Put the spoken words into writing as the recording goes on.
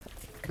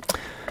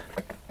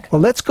Well,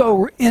 let's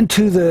go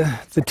into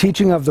the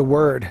teaching of the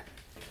Word.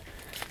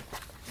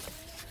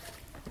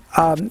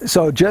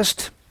 So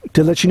just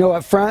to let you know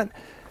up front,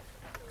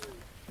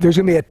 there's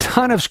going to be a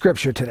ton of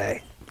Scripture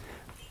today.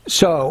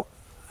 So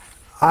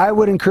I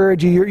would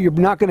encourage you, you're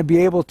not going to be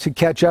able to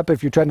catch up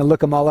if you're trying to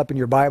look them all up in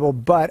your Bible,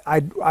 but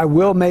I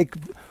will make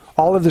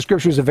all of the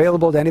Scriptures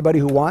available to anybody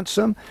who wants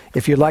them.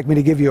 If you'd like me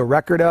to give you a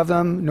record of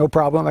them, no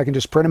problem. I can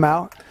just print them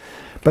out.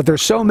 But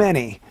there's so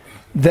many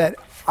that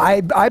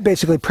I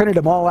basically printed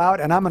them all out,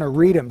 and I'm going to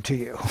read them to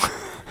you.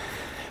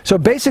 So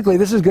basically,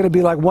 this is going to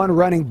be like one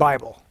running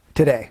Bible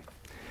today.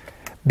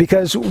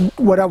 Because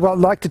what I would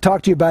like to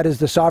talk to you about is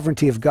the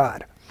sovereignty of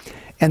God.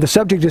 And the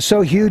subject is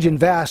so huge and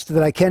vast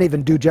that I can't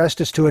even do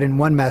justice to it in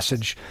one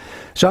message.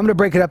 So I'm going to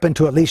break it up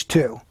into at least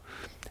two.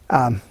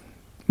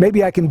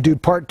 Maybe I can do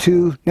part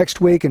 2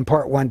 next week and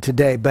part 1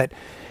 today. But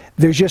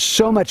there's just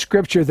so much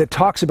Scripture that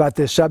talks about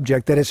this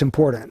subject that it's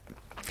important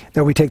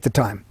that we take the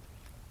time.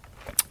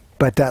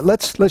 But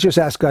let's just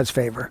ask God's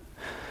favor.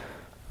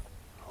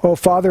 Oh,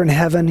 Father in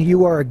heaven,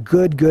 you are a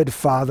good, good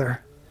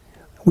Father.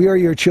 We are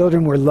your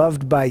children. We're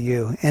loved by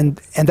you. And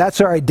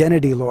that's our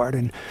identity, Lord.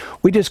 And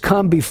we just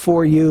come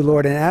before you,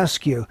 Lord, and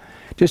ask you,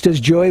 just as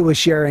Joy was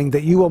sharing,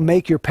 that you will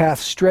make your path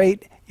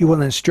straight. You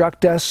will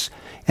instruct us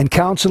and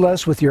counsel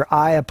us with your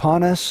eye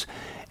upon us.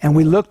 And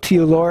we look to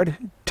you, Lord,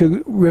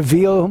 to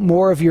reveal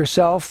more of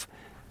yourself.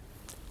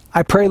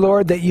 I pray,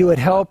 Lord, that you would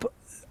help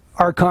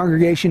our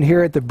congregation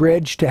here at the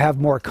Bridge to have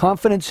more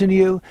confidence in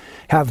you,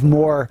 have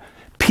more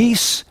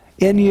peace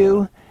in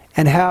you,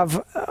 and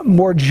have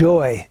more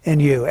joy in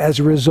you as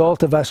a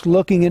result of us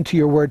looking into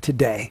your word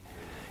today.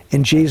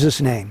 In Jesus'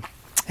 name,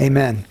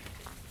 amen.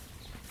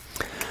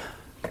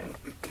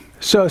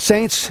 So,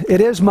 saints,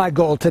 it is my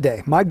goal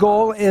today. My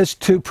goal is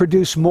to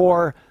produce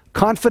more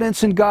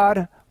confidence in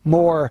God,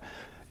 more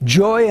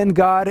joy in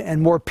God,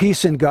 and more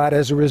peace in God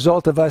as a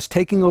result of us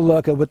taking a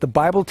look at what the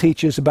Bible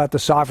teaches about the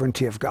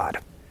sovereignty of God.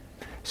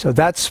 So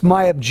that's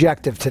my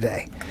objective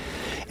today.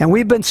 And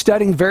we've been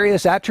studying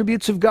various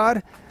attributes of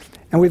God,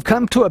 and we've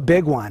come to a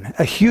big one,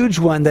 a huge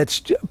one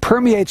that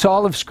permeates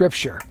all of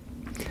Scripture,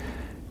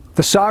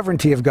 the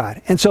sovereignty of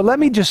God. And so let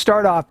me just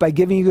start off by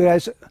giving you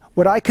guys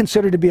what I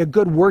consider to be a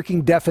good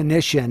working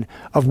definition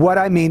of what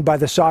I mean by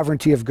the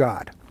sovereignty of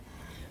God.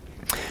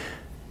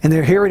 And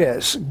here it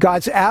is.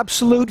 God's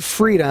absolute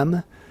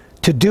freedom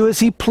to do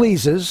as he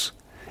pleases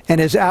and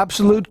his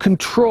absolute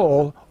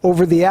control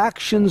over the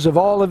actions of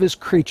all of his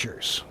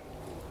creatures.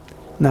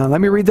 Now,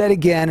 let me read that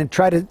again and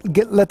try to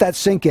let that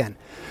sink in.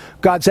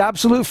 God's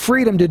absolute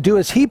freedom to do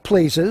as he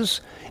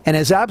pleases and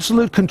his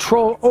absolute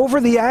control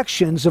over the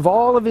actions of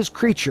all of his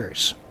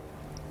creatures.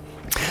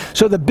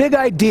 So the big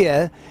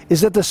idea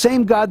is that the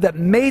same God that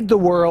made the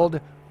world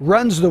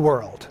runs the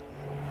world.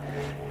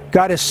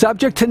 God is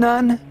subject to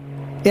none,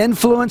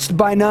 influenced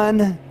by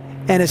none,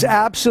 and is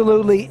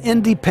absolutely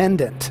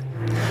independent.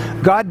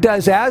 God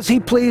does as he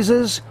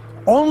pleases,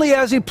 only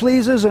as he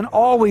pleases, and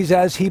always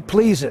as he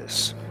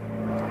pleases.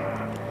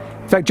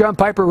 In fact, John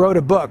Piper wrote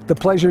a book, The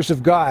Pleasures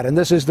of God, and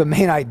this is the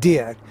main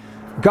idea.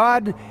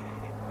 God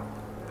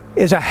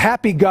is a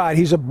happy God.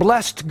 He's a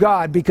blessed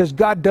God because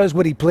God does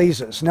what he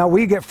pleases. Now,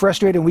 we get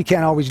frustrated and we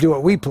can't always do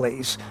what we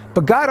please,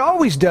 but God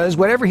always does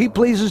whatever he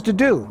pleases to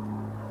do.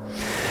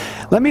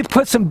 Let me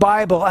put some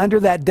Bible under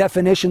that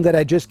definition that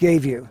I just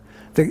gave you.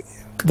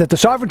 That the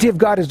sovereignty of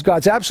God is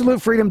God's absolute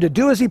freedom to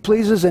do as he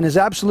pleases and his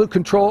absolute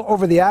control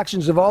over the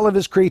actions of all of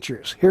his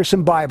creatures. Here's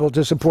some Bible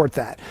to support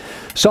that.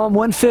 Psalm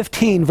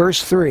 115,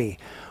 verse 3.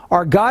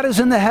 Our God is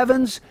in the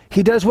heavens.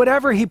 He does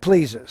whatever he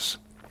pleases.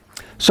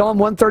 Psalm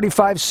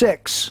 135,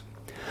 6.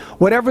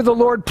 Whatever the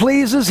Lord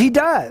pleases, he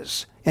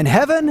does, in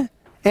heaven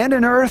and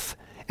in earth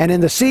and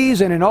in the seas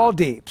and in all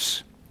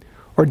deeps.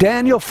 Or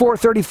Daniel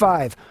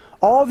 4:35.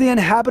 All the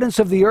inhabitants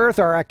of the earth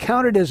are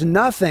accounted as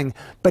nothing,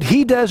 but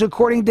he does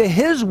according to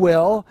his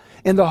will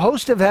in the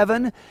host of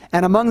heaven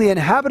and among the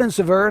inhabitants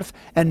of earth,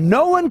 and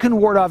no one can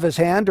ward off his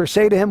hand or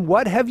say to him,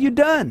 what have you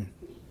done?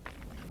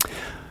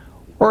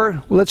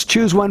 Or let's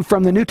choose one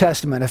from the New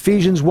Testament,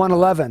 Ephesians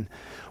 1:11.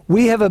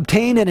 We have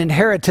obtained an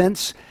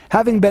inheritance,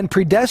 having been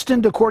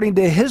predestined according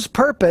to his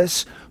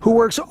purpose, who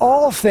works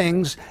all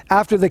things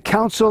after the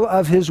counsel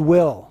of his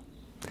will.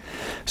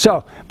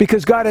 So,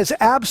 because God is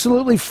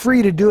absolutely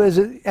free to do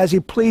as he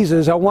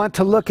pleases, I want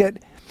to look at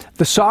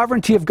the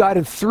sovereignty of God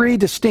in 3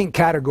 distinct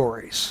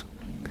categories.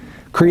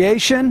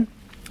 Creation,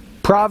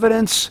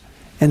 providence,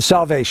 and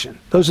salvation.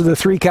 Those are the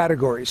 3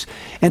 categories.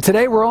 And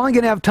today we're only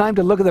going to have time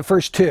to look at the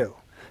first 2,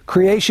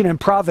 creation and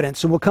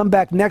providence. And we'll come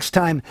back next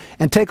time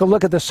and take a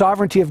look at the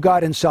sovereignty of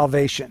God in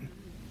salvation.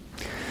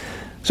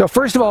 So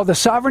first of all, the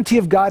sovereignty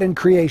of God in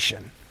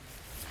creation.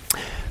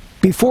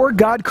 Before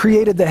God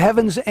created the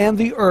heavens and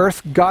the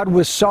earth, God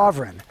was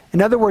sovereign.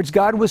 In other words,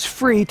 God was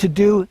free to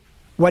do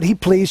what he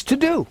pleased to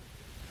do.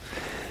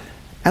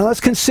 And let's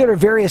consider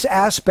various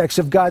aspects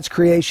of God's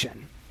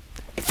creation.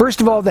 First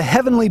of all, the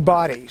heavenly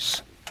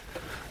bodies.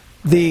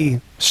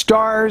 The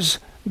stars,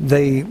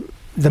 the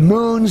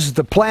moons,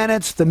 the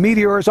planets, the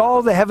meteors,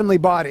 all the heavenly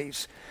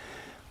bodies.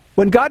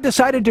 When God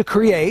decided to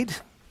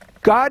create,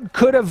 God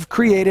could have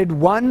created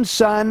one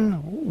sun,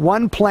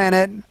 one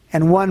planet,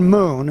 and one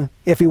moon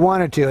if he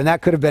wanted to, and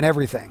that could have been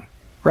everything,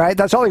 right?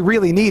 That's all he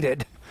really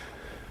needed.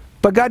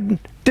 But God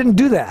didn't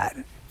do that.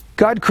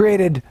 God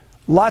created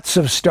lots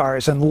of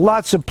stars and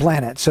lots of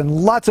planets and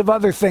lots of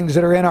other things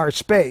that are in our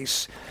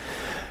space.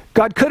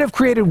 God could have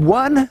created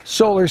one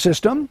solar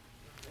system,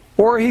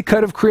 or he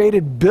could have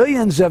created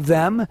billions of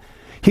them.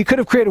 He could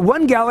have created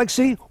one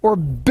galaxy or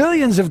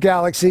billions of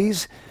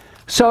galaxies.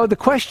 So the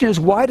question is,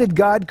 why did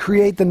God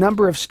create the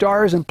number of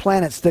stars and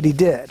planets that he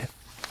did?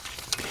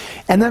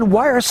 And then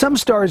why are some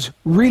stars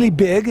really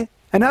big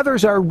and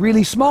others are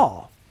really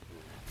small?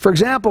 For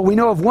example, we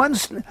know of one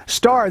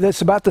star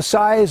that's about the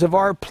size of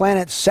our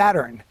planet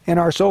Saturn in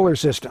our solar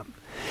system.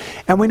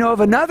 And we know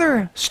of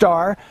another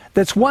star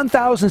that's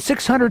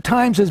 1,600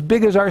 times as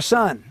big as our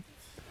sun.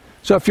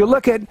 So if you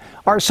look at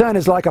our sun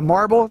as like a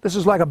marble, this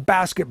is like a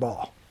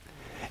basketball.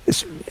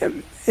 It's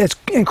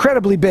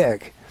incredibly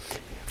big.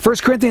 1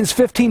 Corinthians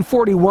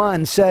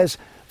 15:41 says,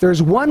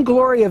 there's one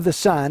glory of the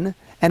sun,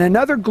 and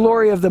another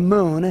glory of the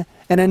moon,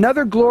 and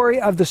another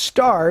glory of the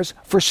stars,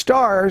 for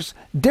stars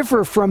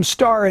differ from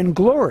star in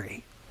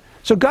glory.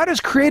 So God has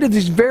created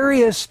these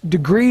various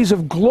degrees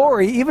of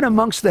glory, even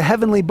amongst the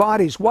heavenly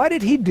bodies. Why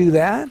did he do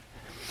that?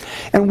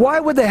 And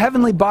why would the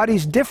heavenly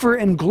bodies differ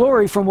in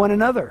glory from one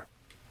another?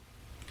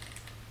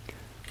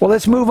 Well,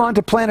 let's move on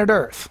to planet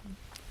Earth.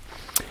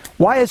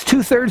 Why is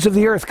 2/3 of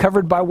the earth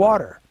covered by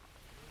water?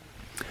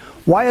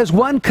 Why is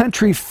one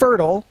country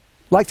fertile,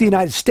 like the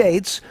United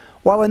States,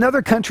 while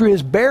another country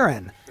is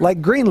barren,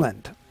 like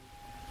Greenland?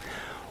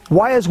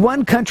 Why is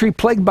one country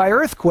plagued by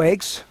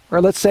earthquakes,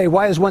 or let's say,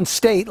 why is one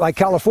state, like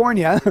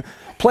California,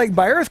 plagued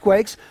by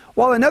earthquakes,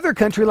 while another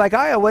country, like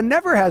Iowa,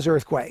 never has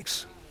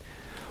earthquakes?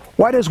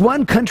 Why does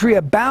one country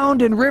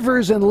abound in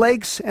rivers and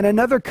lakes, and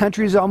another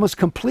country is almost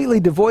completely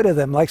devoid of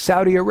them, like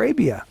Saudi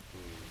Arabia?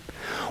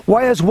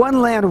 Why is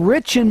one land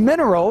rich in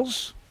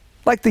minerals,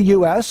 like the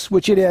U.S.,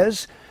 which it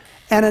is,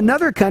 and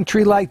another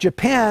country, like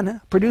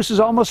Japan, produces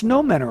almost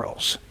no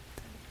minerals?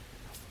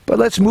 But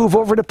let's move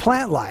over to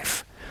plant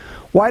life.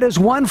 Why does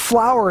one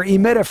flower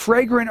emit a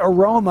fragrant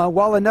aroma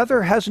while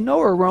another has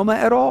no aroma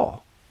at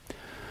all?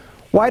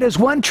 Why does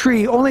one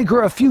tree only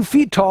grow a few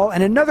feet tall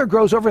and another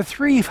grows over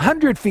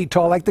 300 feet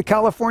tall, like the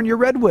California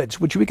redwoods,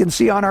 which we can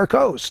see on our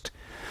coast?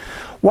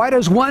 Why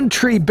does one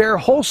tree bear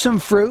wholesome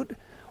fruit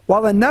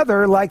while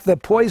another, like the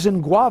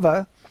poison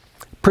guava,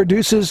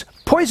 produces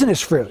poisonous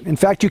fruit? In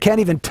fact, you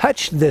can't even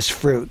touch this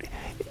fruit.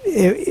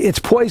 It's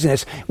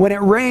poisonous. When it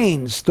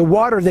rains, the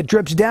water that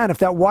drips down, if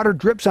that water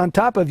drips on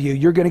top of you,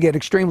 you're going to get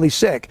extremely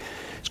sick.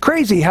 It's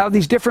crazy how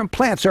these different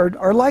plants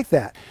are like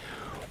that.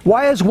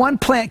 Why is one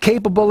plant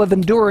capable of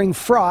enduring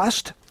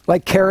frost,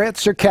 like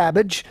carrots or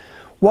cabbage,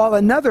 while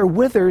another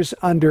withers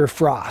under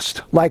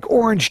frost, like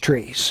orange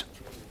trees?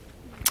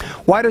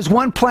 Why does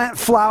one plant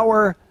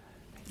flower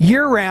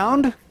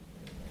year-round,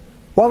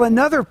 while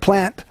another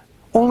plant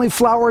only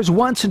flowers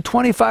once in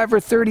 25 or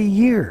 30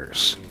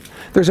 years?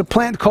 There's a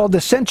plant called the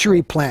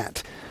century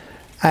plant,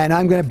 and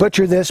I'm going to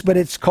butcher this, but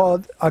it's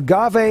called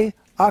Agave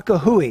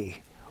Ocahui,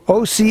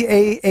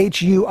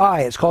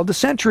 O-C-A-H-U-I. It's called the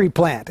century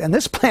plant, and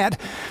this plant,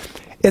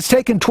 it's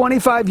taken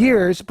 25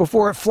 years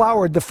before it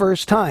flowered the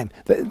first time.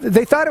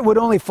 They thought it would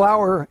only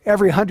flower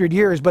every 100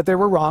 years, but they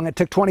were wrong. It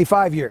took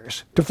 25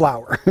 years to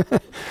flower.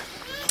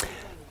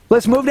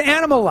 Let's move to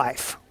animal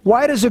life.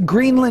 Why does a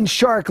Greenland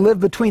shark live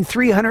between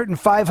 300 and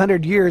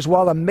 500 years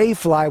while a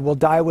mayfly will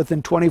die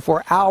within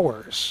 24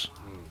 hours?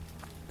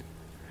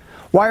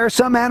 Why are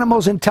some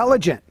animals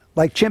intelligent,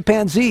 like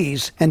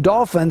chimpanzees and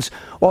dolphins,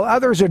 while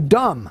others are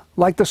dumb,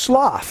 like the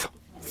sloth?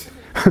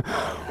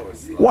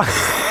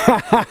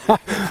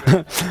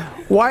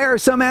 Why are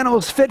some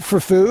animals fit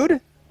for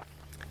food,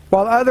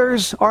 while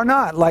others are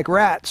not, like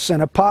rats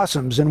and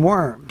opossums and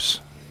worms?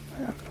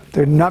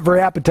 They're not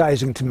very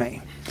appetizing to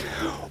me.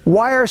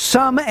 Why are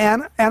some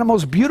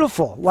animals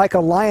beautiful, like a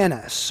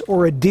lioness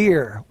or a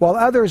deer, while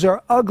others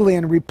are ugly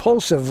and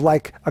repulsive,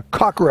 like a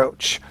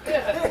cockroach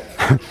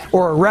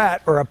or a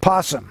rat or a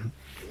possum?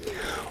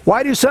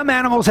 Why do some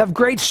animals have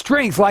great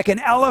strength, like an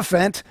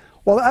elephant,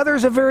 while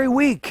others are very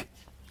weak?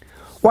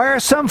 Why are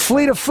some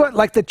fleet of foot,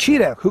 like the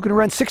cheetah, who can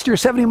run 60 or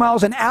 70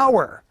 miles an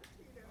hour?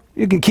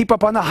 You can keep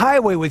up on the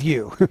highway with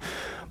you.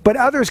 But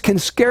others can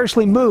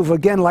scarcely move,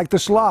 again, like the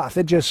sloth.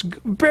 It just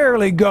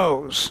barely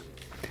goes.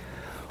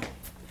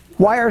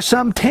 Why are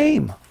some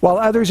tame, while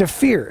others are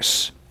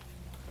fierce?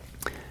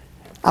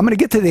 I'm going to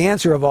get to the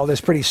answer of all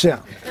this pretty soon,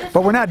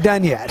 but we're not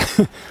done yet.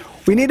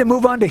 We need to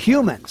move on to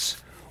humans.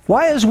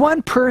 Why is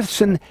one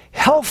person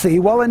healthy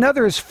while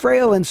another is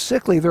frail and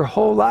sickly their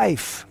whole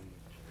life?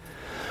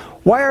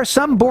 Why are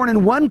some born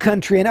in one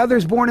country and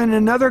others born in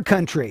another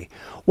country?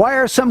 Why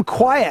are some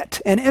quiet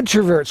and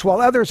introverts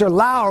while others are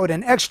loud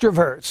and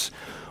extroverts?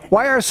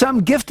 Why are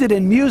some gifted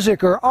in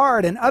music or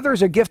art and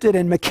others are gifted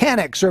in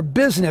mechanics or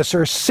business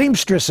or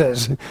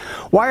seamstresses?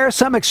 Why are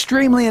some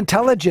extremely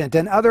intelligent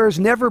and others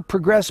never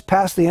progress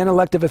past the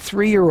intellect of a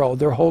 3-year-old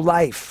their whole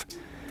life?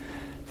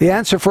 The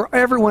answer for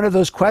every one of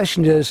those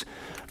questions is,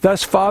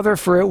 thus, Father,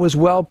 for it was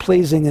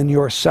well-pleasing in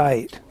your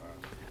sight.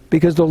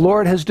 because the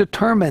Lord has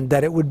determined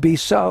that it would be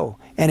so,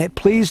 and it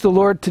pleased the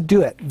Lord to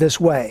do it this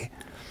way.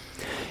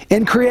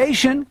 In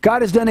creation,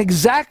 God has done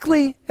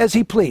exactly as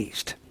he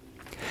pleased.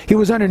 He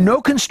was under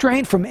no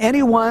constraint from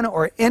anyone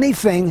or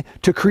anything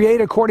to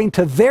create according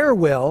to their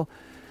will.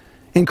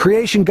 In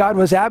creation, God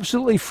was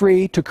absolutely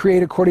free to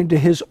create according to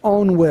his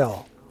own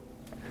will.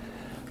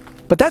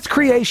 But that's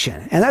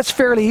creation, and that's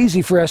fairly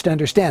easy for us to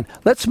understand.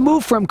 Let's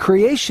move from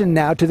creation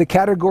now to the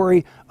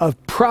category of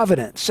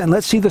providence, and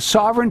let's see the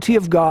sovereignty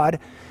of God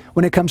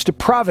when it comes to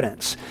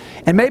providence.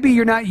 And maybe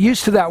you're not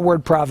used to that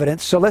word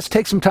providence, so let's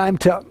take some time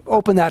to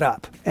open that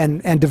up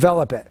and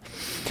develop it.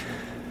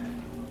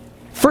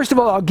 First of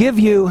all, I'll give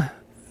you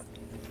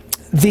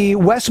the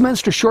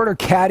Westminster Shorter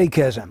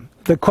Catechism.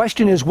 The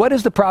question is, what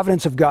is the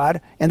providence of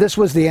God? And this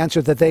was the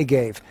answer that they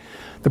gave.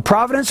 The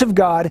providence of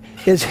God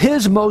is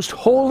his most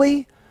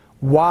holy,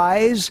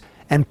 wise,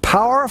 and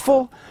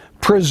powerful,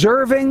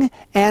 preserving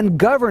and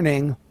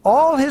governing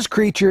all his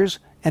creatures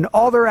and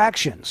all their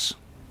actions.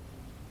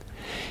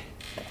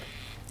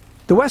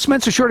 The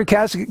Westminster Shorter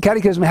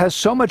Catechism has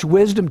so much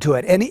wisdom to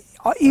it, and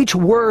each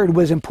word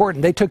was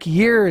important. They took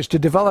years to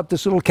develop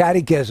this little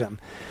catechism.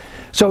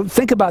 So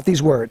think about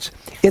these words.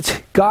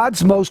 It's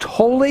God's most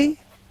holy,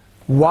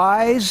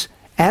 wise,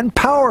 and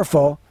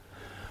powerful,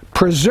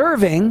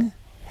 preserving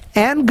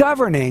and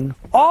governing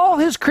all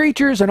his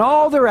creatures and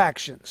all their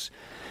actions.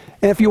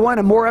 And if you want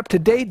a more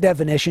up-to-date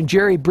definition,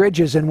 Jerry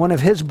Bridges in one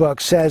of his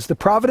books says, the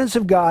providence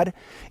of God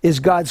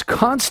is God's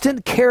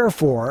constant care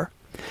for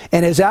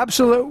and his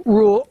absolute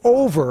rule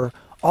over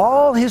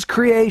all his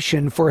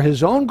creation for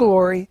his own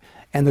glory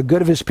and the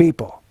good of his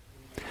people.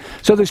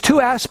 So there's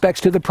two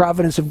aspects to the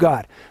providence of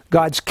God.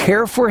 God's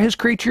care for his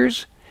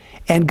creatures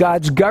and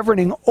God's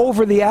governing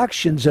over the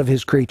actions of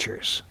his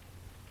creatures.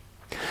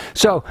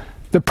 So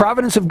the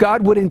providence of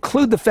God would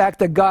include the fact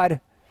that God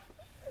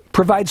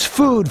provides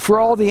food for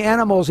all the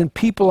animals and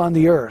people on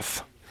the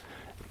earth,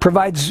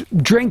 provides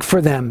drink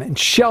for them and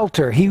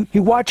shelter. He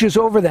watches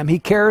over them. He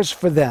cares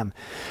for them.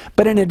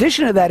 But in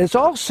addition to that, it's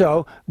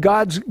also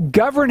God's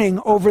governing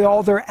over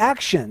all their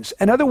actions.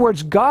 In other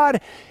words,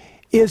 God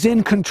is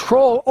in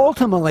control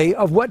ultimately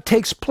of what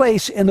takes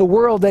place in the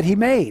world that he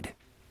made.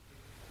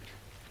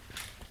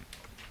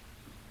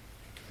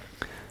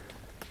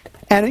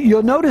 And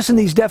you'll notice in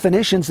these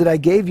definitions that I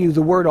gave you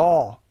the word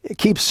all. It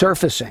keeps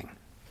surfacing.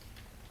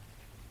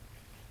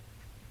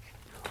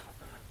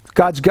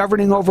 God's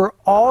governing over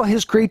all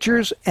his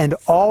creatures and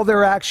all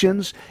their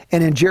actions.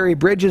 And in Jerry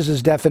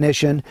Bridges'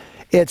 definition,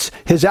 it's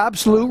his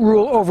absolute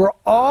rule over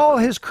all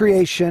his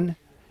creation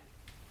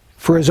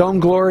for his own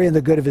glory and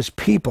the good of his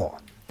people.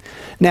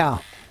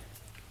 Now,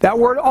 that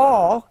word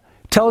all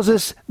tells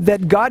us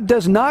that God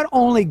does not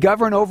only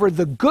govern over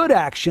the good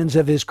actions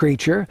of his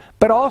creature,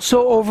 but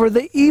also over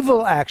the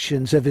evil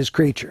actions of his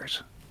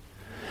creatures.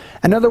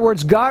 In other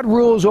words, God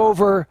rules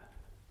over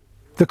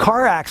the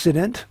car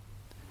accident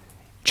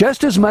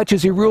just as much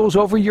as he rules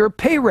over your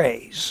pay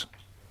raise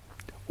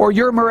or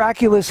your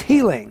miraculous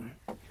healing.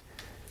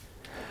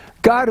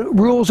 God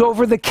rules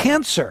over the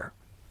cancer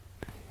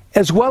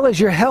as well as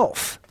your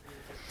health.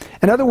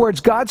 In other words,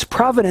 God's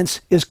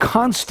providence is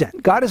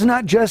constant. God is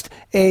not just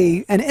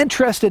an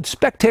interested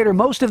spectator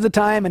most of the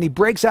time, and he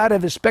breaks out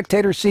of his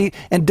spectator seat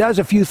and does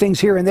a few things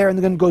here and there and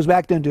then goes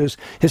back into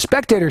his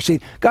spectator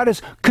seat. God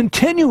is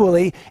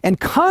continually and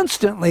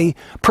constantly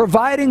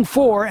providing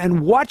for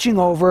and watching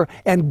over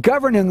and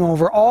governing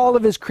over all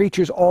of his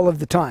creatures all of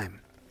the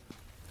time.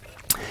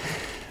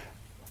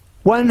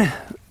 One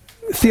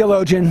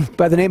theologian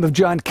by the name of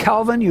John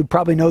Calvin, you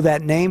probably know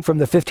that name from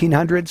the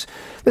 1500s,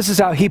 this is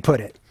how he put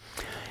it.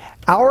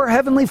 Our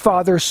Heavenly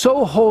Father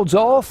so holds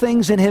all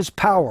things in his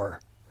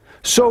power,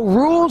 so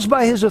rules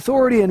by his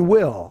authority and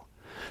will,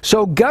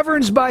 so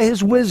governs by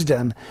his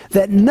wisdom,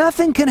 that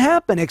nothing can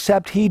happen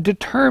except he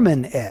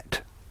determine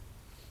it.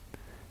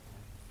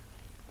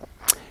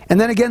 And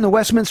then again, the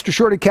Westminster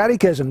Shorter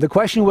Catechism, the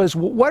question was,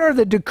 what are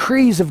the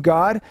decrees of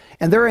God?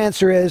 And their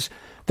answer is,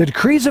 the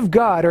decrees of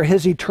God are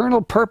his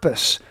eternal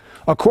purpose,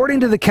 according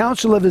to the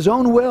counsel of his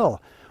own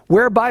will,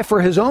 whereby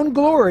for his own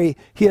glory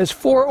he has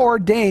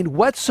foreordained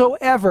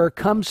whatsoever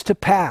comes to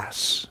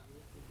pass.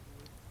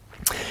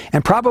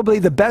 And probably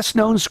the best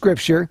known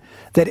scripture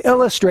that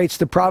illustrates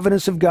the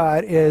providence of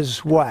God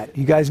is what?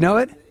 You guys know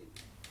it?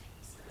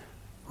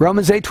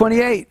 Romans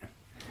 8:28.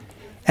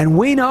 And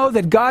we know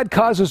that God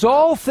causes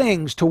all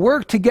things to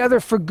work together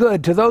for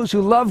good to those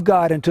who love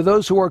God and to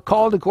those who are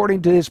called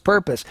according to his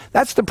purpose.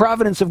 That's the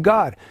providence of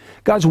God.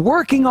 God's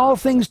working all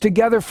things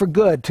together for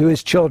good to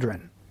his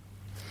children.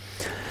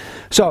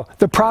 So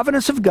the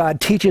providence of God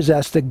teaches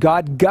us that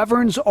God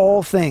governs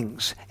all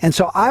things. And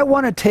so I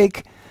want to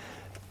take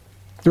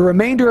the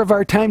remainder of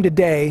our time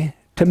today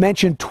to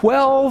mention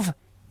 12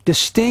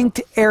 distinct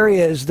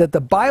areas that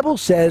the Bible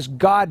says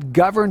God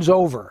governs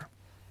over.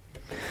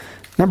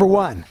 Number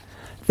one,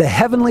 the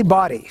heavenly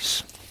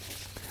bodies.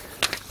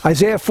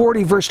 Isaiah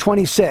 40 verse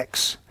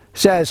 26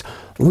 says,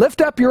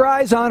 "Lift up your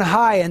eyes on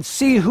high and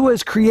see who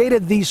has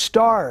created these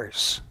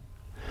stars,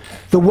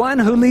 the one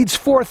who leads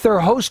forth their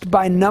host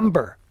by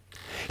number,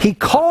 He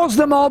calls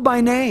them all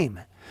by name.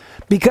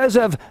 Because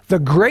of the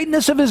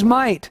greatness of his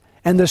might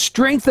and the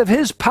strength of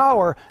his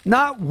power,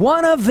 not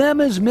one of them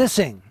is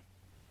missing.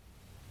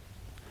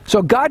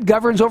 So God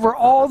governs over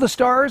all the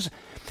stars.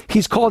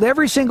 He's called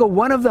every single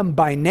one of them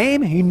by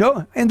name.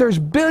 And there's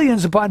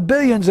billions upon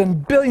billions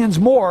and billions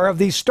more of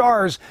these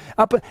stars.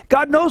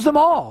 God knows them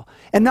all.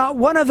 And not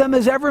one of them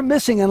is ever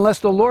missing unless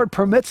the Lord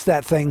permits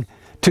that thing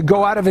to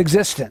go out of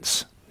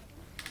existence.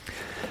 Do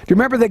you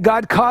remember that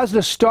God caused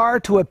a star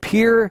to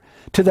appear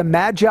to the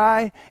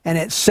Magi, and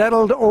it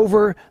settled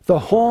over the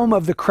home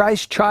of the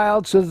Christ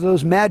child so that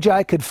those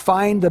Magi could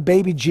find the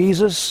baby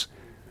Jesus?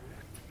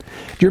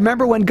 Do you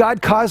remember when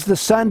God caused the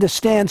sun to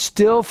stand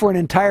still for an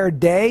entire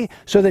day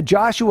so that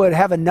Joshua would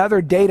have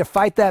another day to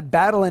fight that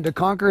battle and to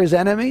conquer his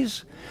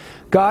enemies?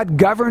 God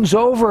governs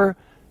over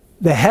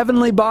the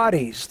heavenly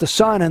bodies, the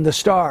sun and the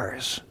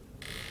stars.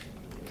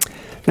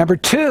 Number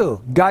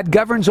 2, God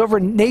governs over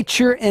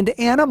nature and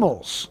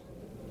animals.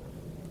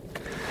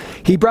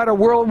 He brought a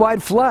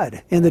worldwide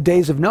flood in the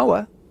days of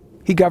Noah.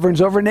 He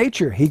governs over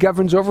nature. He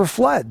governs over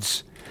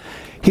floods.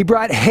 He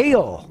brought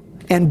hail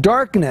and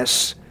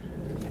darkness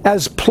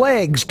as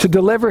plagues to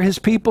deliver his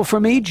people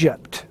from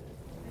Egypt.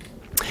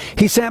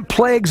 He sent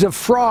plagues of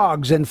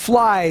frogs and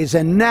flies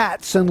and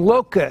gnats and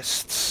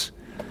locusts.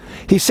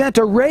 He sent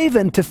a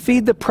raven to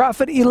feed the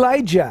prophet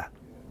Elijah.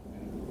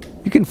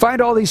 You can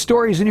find all these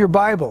stories in your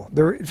Bible.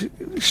 They're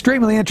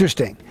extremely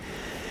interesting.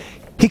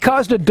 He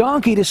caused a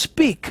donkey to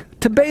speak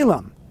to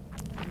Balaam.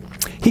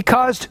 He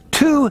caused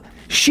 2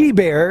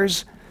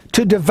 she-bears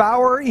to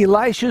devour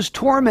Elisha's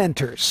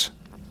tormentors.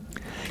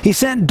 He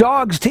sent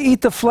dogs to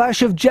eat the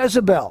flesh of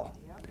Jezebel.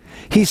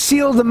 He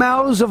sealed the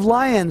mouths of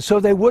lions so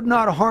they would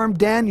not harm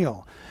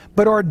Daniel,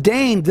 but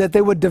ordained that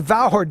they would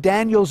devour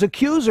Daniel's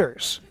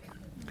accusers.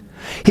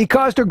 He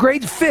caused a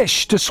great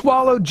fish to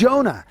swallow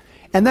Jonah,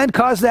 and then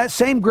caused that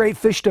same great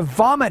fish to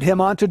vomit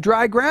him onto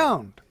dry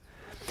ground.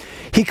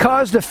 He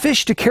caused a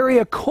fish to carry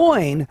a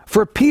coin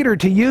for Peter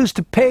to use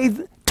to pay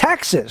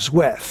taxes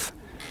with.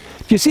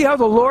 Do you see how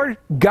the Lord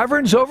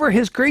governs over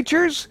his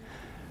creatures?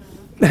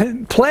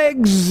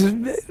 Plagues,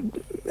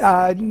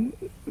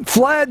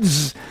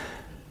 floods.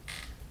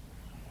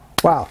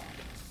 Wow.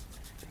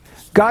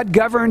 God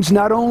governs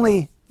not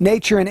only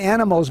nature and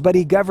animals, but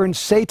he governs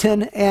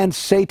Satan and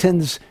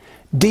Satan's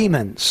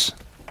demons.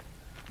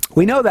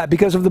 We know that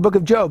because of the book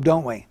of Job,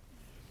 don't we?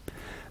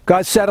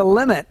 God set a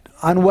limit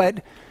on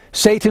what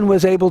Satan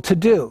was able to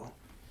do.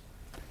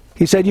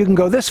 He said, you can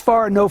go this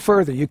far and no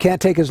further. You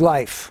can't take his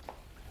life.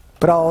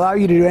 But I'll allow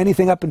you to do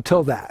anything up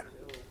until that.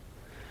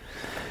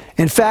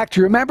 In fact,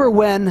 you remember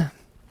when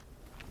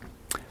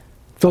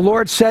the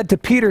Lord said to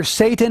Peter,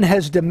 Satan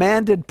has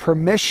demanded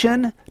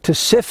permission to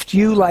sift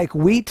you like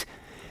wheat,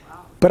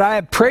 but I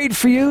have prayed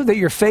for you that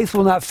your faith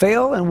will not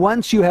fail, and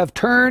once you have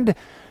turned,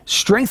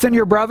 strengthen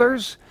your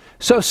brothers.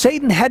 So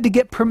Satan had to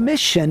get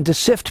permission to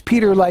sift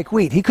Peter like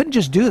wheat. He couldn't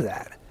just do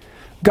that.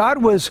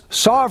 God was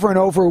sovereign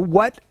over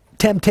what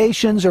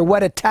temptations or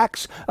what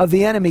attacks of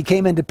the enemy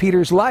came into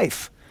Peter's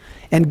life.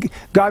 And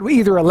God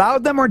either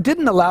allowed them or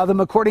didn't allow them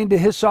according to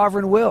his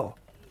sovereign will.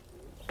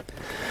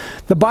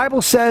 The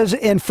Bible says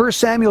in 1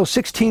 Samuel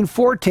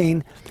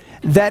 16:14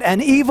 that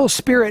an evil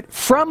spirit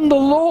from the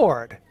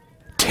Lord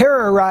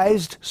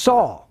terrorized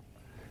Saul.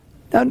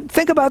 Now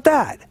think about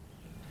that.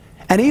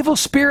 An evil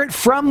spirit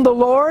from the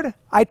Lord,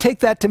 I take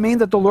that to mean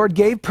that the Lord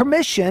gave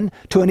permission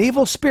to an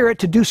evil spirit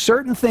to do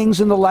certain things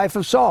in the life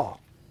of Saul.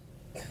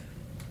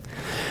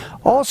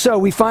 Also,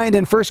 we find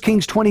in 1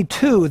 Kings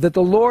 22 that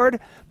the Lord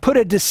put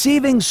a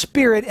deceiving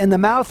spirit in the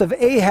mouth of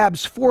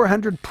Ahab's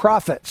 400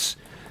 prophets,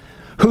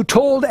 who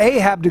told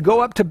Ahab to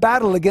go up to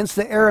battle against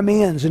the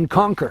Arameans and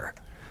conquer.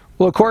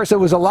 Well, of course, it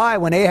was a lie.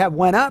 When Ahab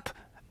went up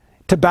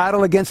to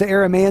battle against the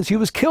Arameans, he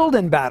was killed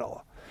in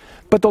battle.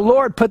 But the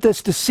Lord put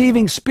this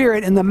deceiving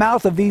spirit in the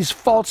mouth of these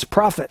false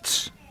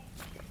prophets.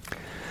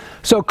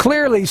 So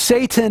clearly,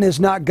 Satan is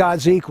not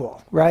God's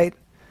equal, right?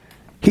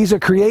 He's a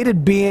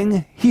created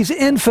being. He's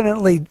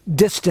infinitely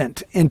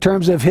distant in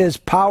terms of his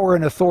power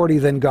and authority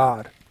than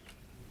God.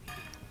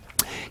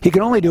 He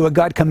can only do what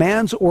God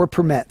commands or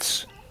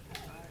permits.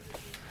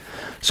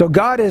 So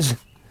God is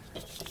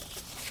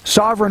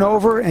sovereign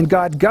over and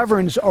God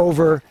governs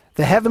over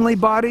the heavenly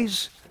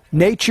bodies,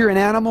 nature and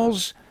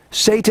animals,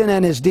 Satan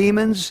and his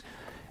demons.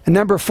 And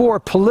number 4,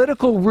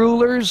 political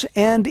rulers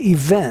and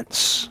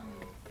events.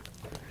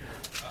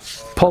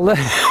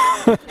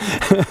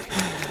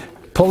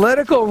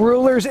 Political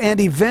rulers and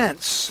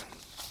events.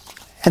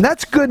 And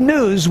that's good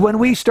news when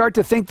we start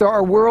to think that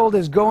our world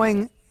is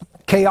going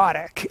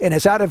chaotic and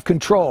it's out of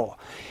control.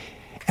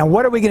 And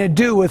what are we going to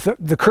do with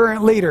the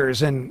current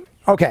leaders? And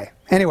okay,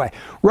 anyway,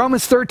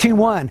 Romans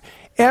 13:1.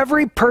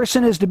 Every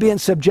person is to be in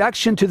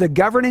subjection to the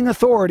governing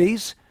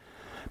authorities,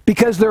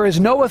 because there is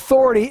no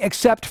authority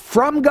except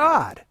from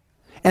God,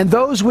 and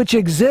those which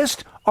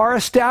exist are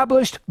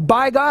established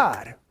by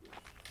God.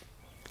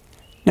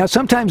 Now,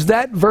 sometimes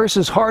that verse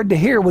is hard to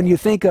hear when you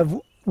think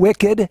of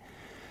wicked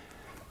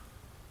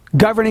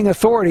governing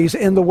authorities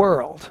in the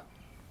world.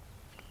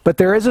 But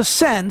there is a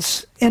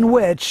sense in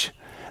which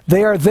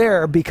They are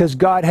there because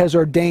God has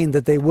ordained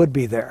that they would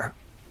be there.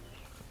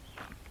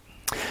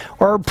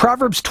 Or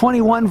Proverbs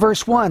 21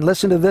 verse 1,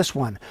 listen to this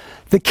one.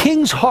 The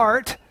king's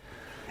heart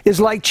is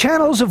like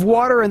channels of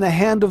water in the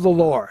hand of the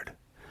Lord.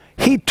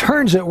 He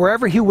turns it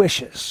wherever he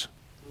wishes.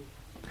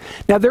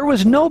 Now there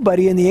was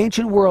nobody in the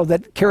ancient world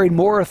that carried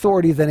more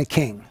authority than a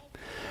king.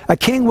 A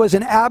king was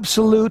an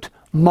absolute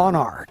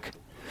monarch.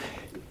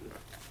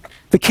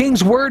 The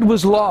king's word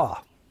was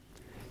law.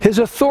 His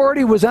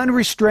authority was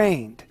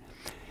unrestrained.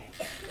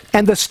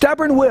 And the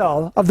stubborn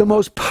will of the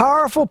most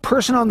powerful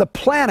person on the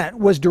planet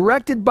was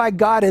directed by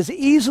God as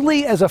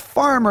easily as a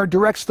farmer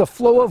directs the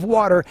flow of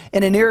water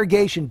in an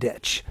irrigation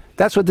ditch.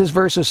 That's what this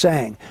verse is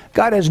saying.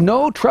 God has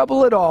no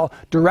trouble at all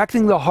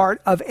directing the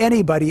heart of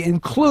anybody,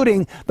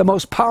 including the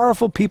most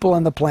powerful people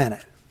on the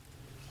planet.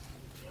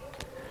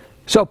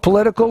 So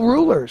political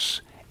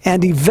rulers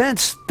and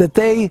events that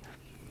they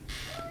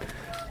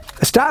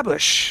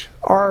establish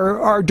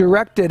are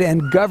directed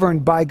and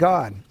governed by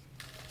God.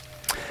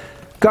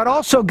 God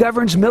also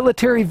governs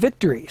military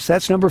victories.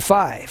 That's number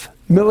 5,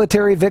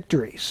 military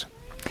victories.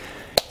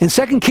 In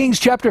 2 Kings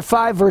chapter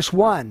 5, verse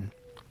 1,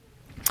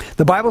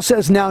 the Bible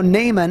says, Now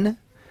Naaman,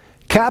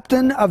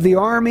 captain of the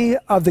army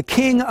of the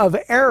king of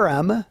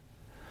Aram,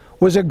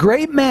 was a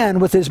great man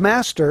with his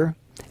master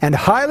and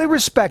highly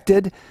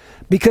respected,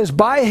 because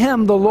by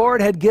him the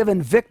Lord had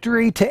given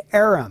victory to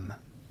Aram.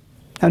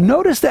 Now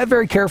notice that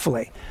very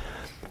carefully.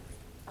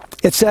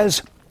 It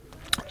says,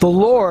 the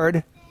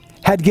Lord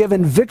had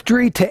given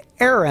victory to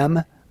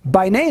Aram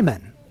by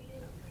Naaman.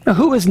 Now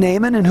who is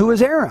Naaman and who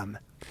is Aram?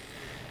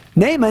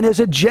 Naaman is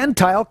a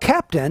Gentile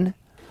captain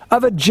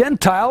of a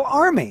Gentile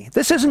army.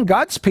 This isn't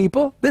God's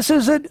people. This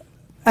is an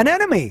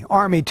enemy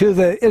army to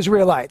the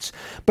Israelites.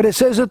 But it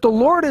says that the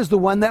Lord is the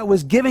one that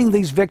was giving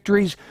these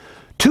victories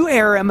to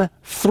Aram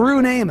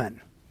through Naaman.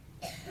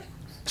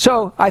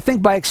 So I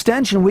think by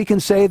extension we can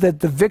say that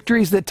the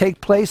victories that take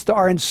place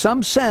are in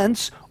some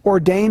sense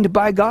ordained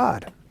by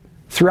God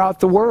throughout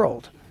the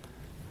world.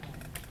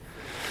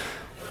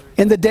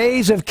 In the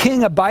days of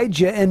King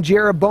Abijah and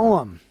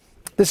Jeroboam,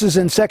 this is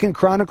in 2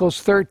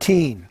 Chronicles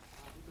 13,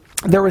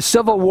 there was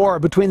civil war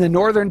between the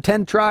northern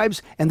 10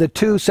 tribes and the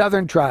 2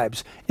 southern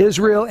tribes,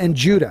 Israel and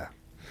Judah.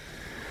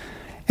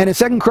 And in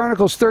 2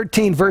 Chronicles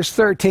 13, verse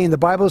 13, the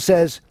Bible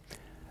says,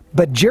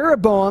 But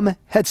Jeroboam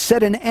had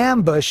set an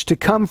ambush to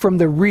come from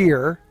the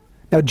rear.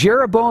 Now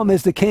Jeroboam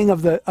is the king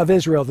of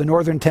Israel, the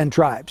northern 10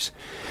 tribes.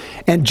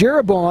 And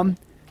Jeroboam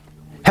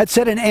had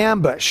set an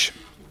ambush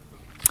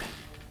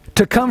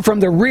to come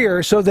from the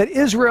rear so that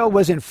Israel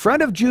was in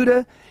front of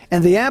Judah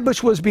and the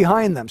ambush was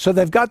behind them. So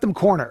they've got them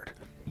cornered.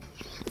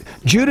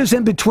 Judah's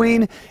in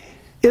between.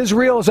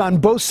 Israel's on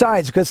both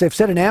sides because they've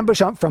set an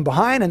ambush from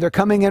behind and they're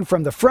coming in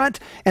from the front.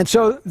 And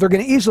so they're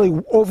going to easily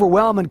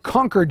overwhelm and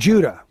conquer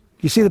Judah.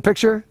 You see the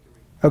picture?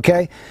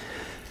 Okay.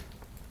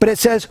 But it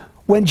says,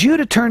 when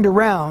Judah turned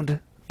around,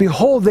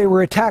 behold, they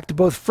were attacked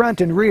both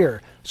front and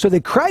rear. So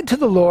they cried to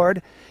the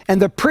Lord,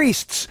 and the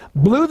priests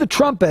blew the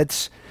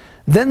trumpets.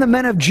 Then the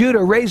men of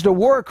Judah raised a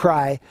war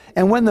cry,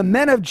 and when the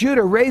men of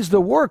Judah raised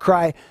the war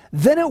cry,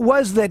 then it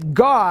was that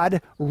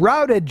God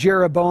routed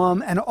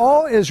Jeroboam and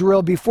all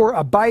Israel before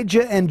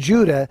Abijah and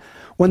Judah.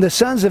 When the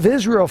sons of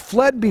Israel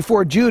fled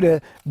before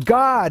Judah,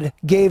 God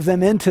gave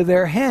them into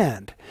their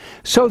hand.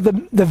 So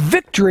the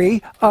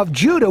victory of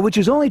Judah, which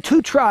is only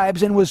 2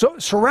 tribes and was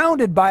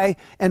surrounded by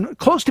and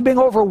close to being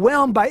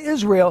overwhelmed by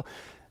Israel,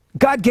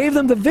 God gave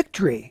them the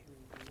victory.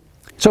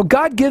 So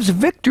God gives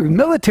victory,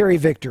 military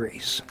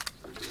victories.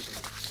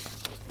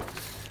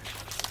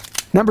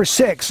 Number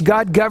 6,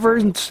 God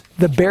governs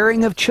the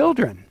bearing of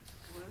children.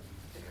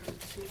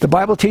 The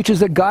Bible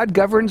teaches that God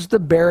governs the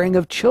bearing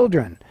of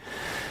children.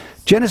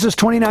 Genesis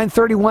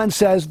 29:31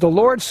 says, The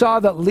Lord saw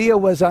that Leah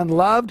was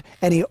unloved,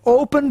 and he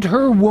opened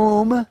her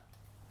womb,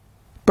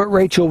 but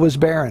Rachel was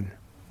barren.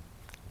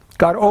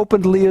 God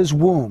opened Leah's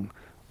womb,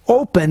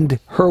 opened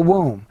her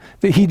womb.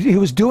 He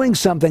was doing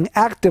something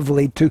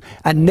actively to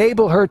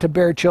enable her to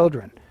bear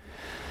children.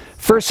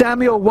 1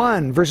 Samuel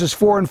 1, verses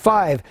 4 and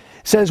 5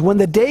 says, When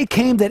the day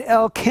came that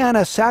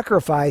Elkanah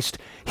sacrificed,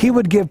 he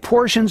would give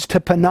portions to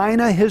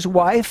Peninnah his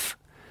wife,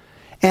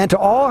 and to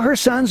all her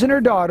sons and her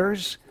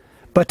daughters,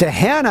 but to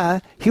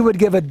Hannah he would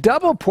give a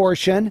double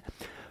portion,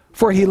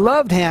 for he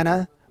loved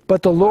Hannah,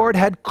 but the Lord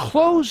had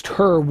closed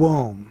her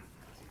womb.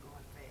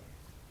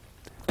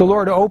 The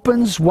Lord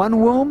opens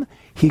one womb,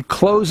 he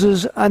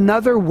closes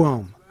another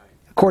womb,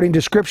 according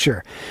to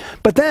Scripture.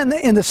 But then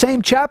in the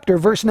same chapter,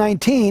 verse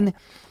 19,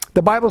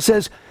 the Bible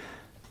says,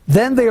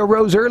 Then they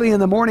arose early in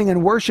the morning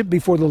and worshipped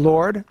before the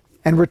Lord,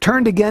 and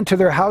returned again to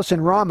their house in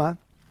Ramah.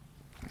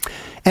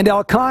 And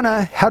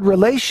Elkanah had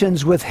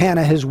relations with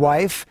Hannah his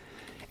wife,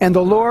 and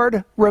the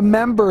Lord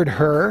remembered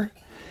her.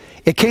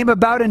 It came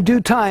about in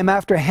due time,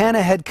 after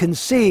Hannah had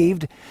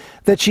conceived,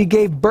 that she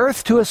gave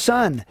birth to a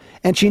son,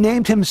 and she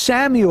named him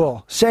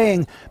Samuel,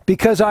 saying,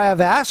 Because I have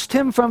asked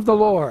him from the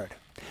Lord.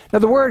 Now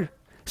the word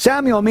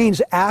Samuel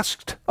means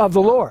asked of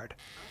the Lord.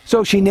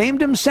 So she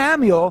named him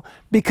Samuel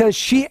because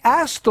she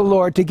asked the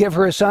Lord to give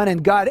her a son,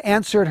 and God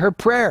answered her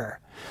prayer.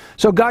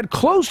 So God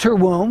closed her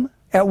womb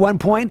at one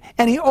point,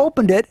 and he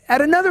opened it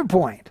at another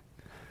point.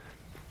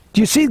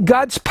 Do you see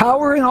God's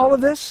power in all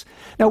of this?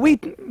 Now,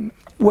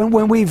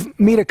 when we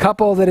meet a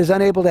couple that is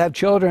unable to have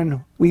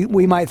children,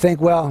 we might think,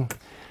 well,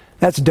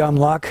 that's dumb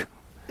luck.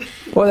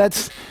 Well,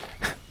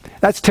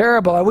 that's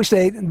terrible. I wish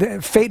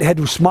fate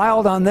had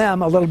smiled on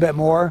them a little bit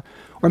more.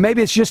 Or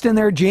maybe it's just in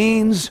their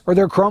genes or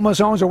their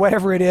chromosomes or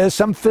whatever it is,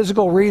 some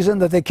physical reason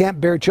that they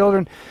can't bear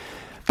children.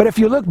 But if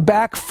you look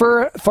back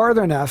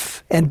farther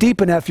enough and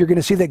deep enough, you're going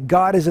to see that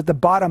God is at the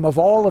bottom of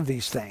all of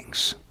these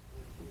things.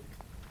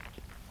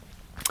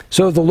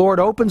 So the Lord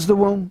opens the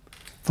womb,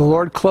 the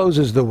Lord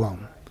closes the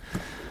womb.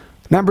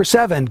 Number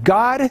 7,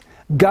 God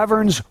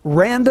governs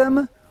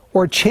random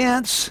or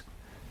chance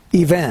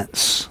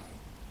events.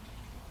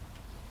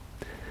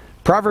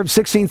 Proverbs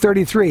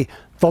 16:33,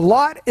 the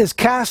lot is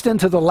cast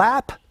into the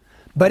lap,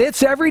 but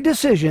its every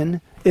decision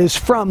is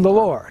from the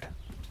Lord.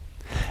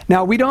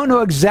 Now, we don't know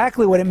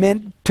exactly what it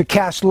meant to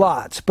cast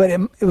lots, but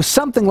it was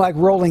something like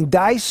rolling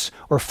dice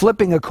or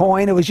flipping a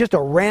coin. It was just a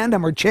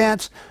random or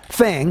chance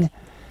thing.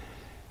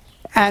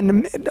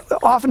 And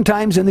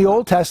oftentimes in the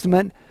Old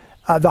Testament,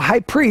 the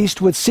high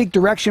priest would seek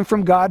direction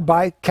from God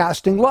by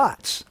casting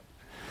lots.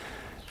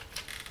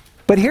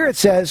 But here it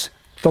says,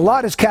 the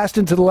lot is cast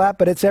into the lap,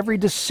 but its every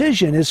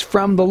decision is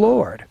from the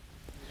Lord.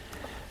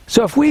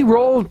 So if we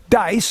rolled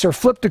dice or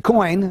flipped a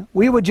coin,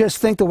 we would just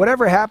think that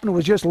whatever happened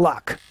was just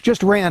luck,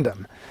 just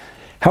random.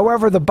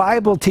 However, the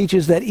Bible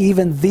teaches that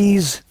even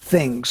these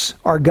things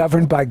are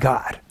governed by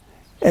God.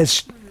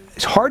 As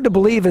hard to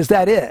believe as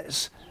that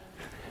is.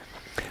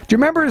 Do you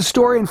remember the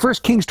story in 1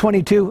 Kings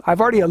 22?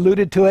 I've already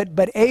alluded to it,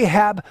 but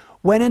Ahab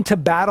went into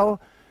battle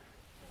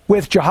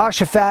with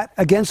Jehoshaphat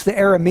against the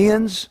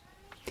Arameans,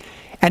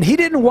 and he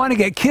didn't want to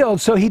get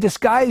killed, so he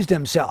disguised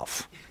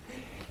himself.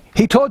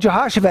 He told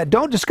Jehoshaphat,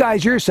 don't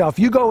disguise yourself,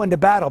 you go into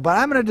battle, but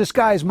I'm going to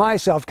disguise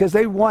myself because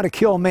they want to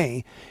kill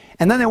me,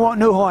 and then they won't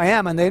know who I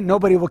am, and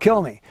nobody will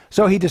kill me.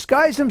 So he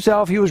disguised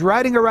himself, he was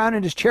riding around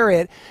in his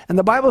chariot, and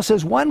the Bible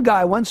says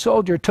one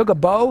soldier took a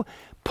bow,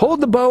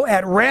 pulled the bow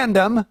at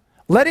random,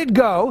 let it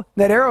go,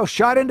 that arrow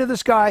shot into the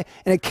sky,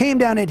 and it came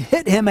down and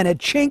hit him in a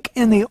chink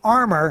in the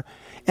armor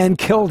and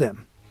killed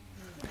him.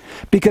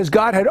 Because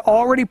God had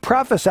already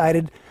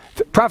prophesied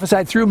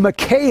through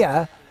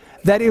Micaiah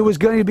that it was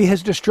going to be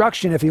his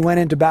destruction if he went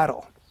into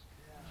battle.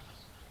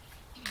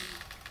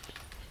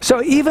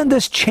 So even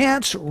this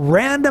chance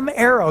random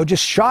arrow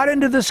just shot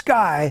into the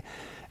sky,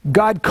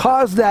 God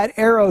caused that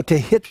arrow to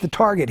hit the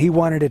target he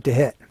wanted it to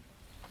hit.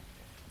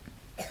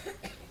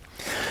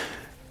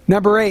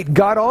 Number 8,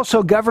 God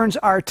also governs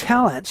our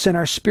talents and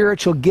our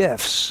spiritual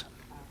gifts.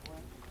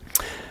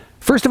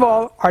 First of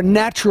all, our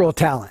natural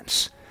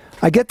talents.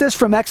 I get this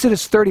from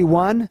Exodus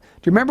 31. Do you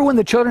remember when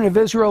the children of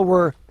Israel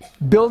were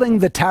building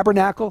the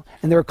tabernacle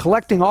and they were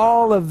collecting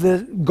all of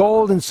the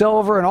gold and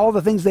silver and all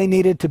the things they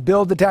needed to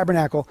build the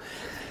tabernacle?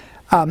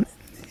 In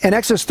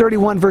Exodus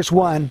 31 verse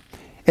 1,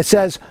 it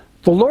says,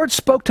 the Lord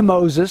spoke to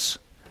Moses,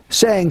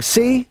 saying,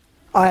 see,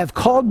 I have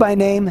called by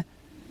name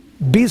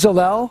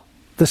Bezalel,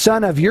 the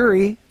son of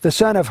Uri, the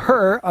son of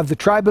Hur, of the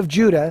tribe of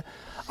Judah.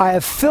 I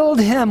have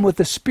filled him with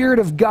the Spirit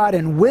of God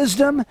in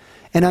wisdom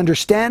and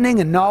understanding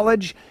and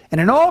knowledge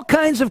and in all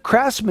kinds of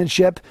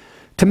craftsmanship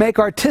to make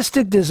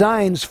artistic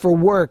designs for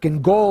work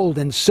in gold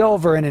and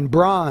silver and in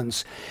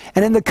bronze,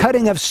 and in the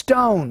cutting of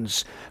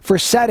stones for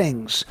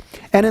settings,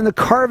 and in the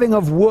carving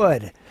of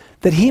wood,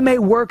 that he may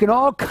work in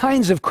all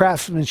kinds of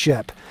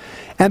craftsmanship.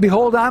 And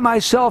behold, I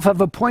myself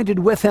have appointed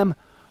with him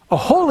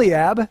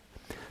Aholiab,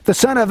 the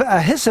son of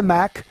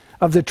Ahisamach,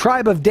 of the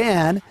tribe of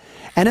Dan,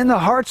 and in the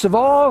hearts of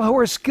all who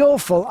are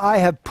skillful I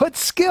have put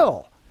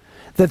skill,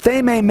 that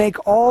they may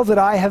make all that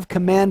I have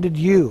commanded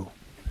you.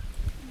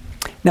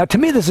 Now, to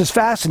me, this is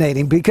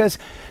fascinating because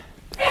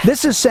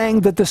this is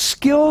saying that the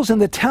skills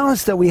and the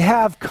talents that we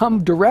have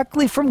come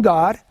directly from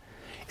God,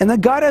 and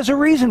that God has a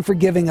reason for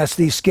giving us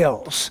these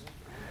skills.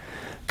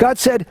 God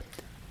said,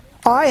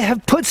 I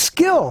have put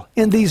skill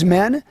in these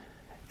men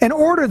in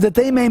order that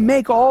they may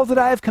make all that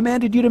I have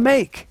commanded you to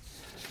make.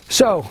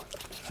 So,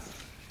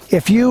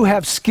 if you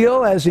have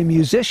skill as a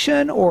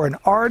musician or an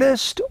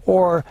artist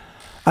or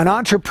an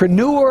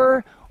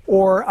entrepreneur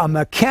or a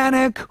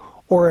mechanic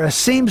or a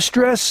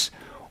seamstress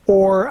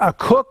or a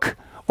cook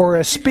or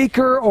a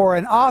speaker or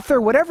an author,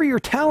 whatever your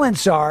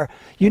talents are,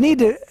 you need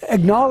to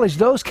acknowledge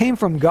those came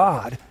from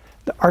God.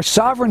 Our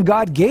sovereign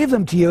God gave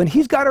them to you, and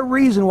he's got a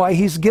reason why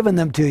he's given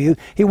them to you.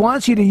 He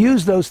wants you to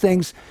use those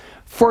things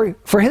for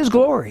his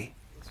glory.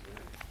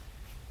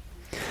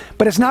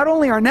 But it's not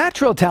only our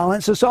natural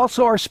talents, it's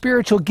also our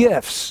spiritual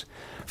gifts.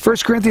 1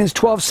 Corinthians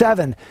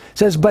 12:7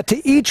 says, but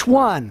to each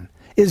one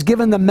is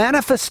given the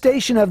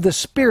manifestation of the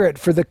Spirit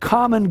for the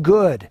common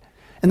good.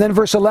 And then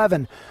verse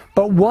 11,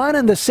 but one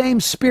and the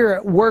same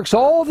Spirit works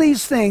all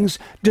these things,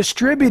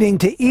 distributing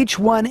to each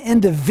one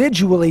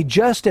individually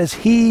just as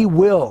he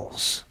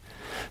wills.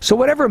 So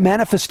whatever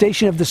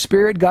manifestation of the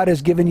Spirit God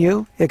has given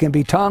you, it can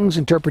be tongues,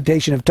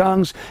 interpretation of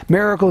tongues,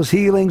 miracles,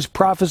 healings,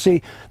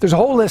 prophecy. There's a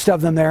whole list of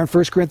them there in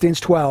 1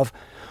 Corinthians 12.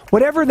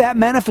 Whatever that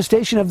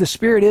manifestation of the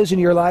Spirit is in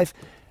your life,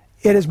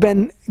 it has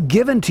been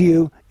given to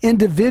you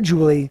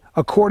individually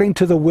according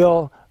to the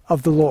will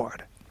of the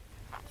Lord.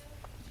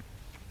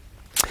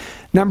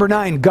 Number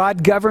 9,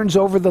 God governs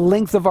over the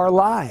length of our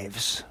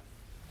lives.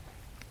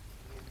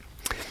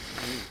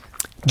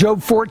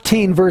 Job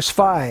 14, verse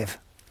 5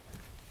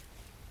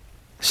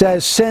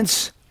 says,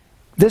 since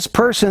this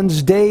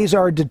person's days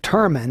are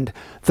determined,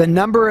 the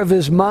number of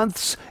his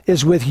months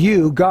is with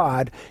you,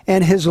 God,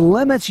 and his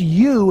limits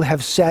you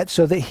have set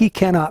so that he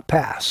cannot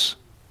pass.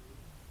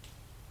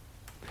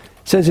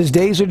 It says his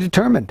days are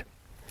determined.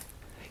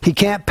 He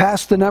can't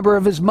pass the number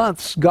of his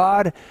months.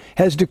 God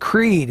has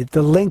decreed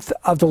the length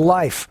of the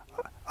life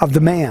of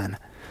the man.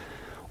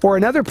 Or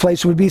another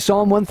place would be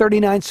Psalm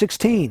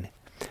 139:16.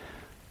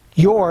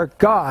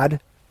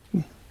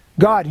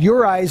 God,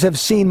 your eyes have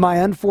seen my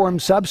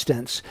unformed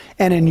substance,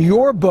 and in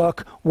your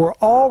book were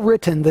all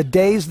written the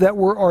days that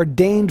were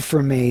ordained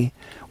for me,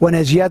 when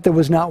as yet there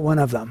was not one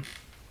of them.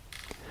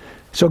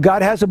 So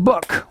God has a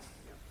book,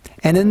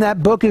 and in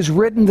that book is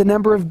written the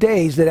number of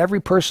days that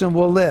every person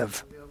will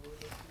live.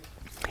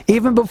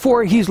 Even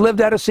before he's lived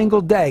out a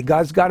single day,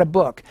 God's got a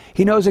book.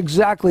 He knows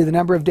exactly the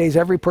number of days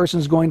every person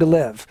is going to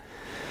live.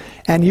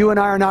 And you and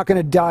I are not going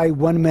to die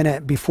 1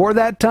 minute before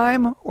that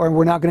time, or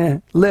we're not going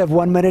to live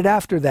 1 minute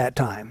after that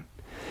time.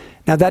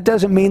 Now, that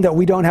doesn't mean that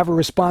we don't have a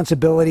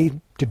responsibility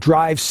to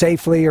drive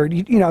safely, or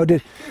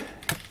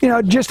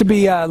just to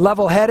be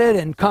level-headed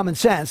and common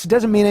sense. It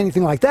doesn't mean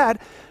anything like that,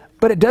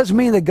 but it does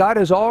mean that God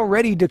has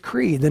already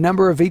decreed the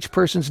number of each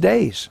person's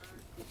days.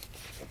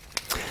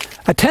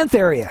 A 10th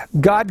area,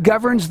 God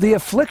governs the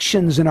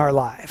afflictions in our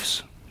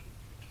lives.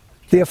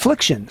 The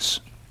afflictions.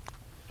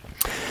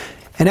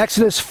 In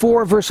Exodus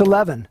 4, verse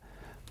 11,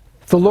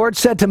 the Lord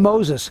said to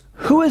Moses,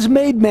 who has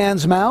made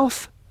man's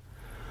mouth?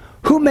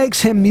 Who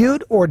makes him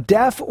mute or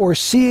deaf or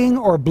seeing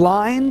or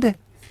blind?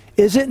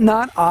 Is it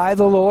not I,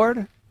 the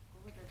Lord?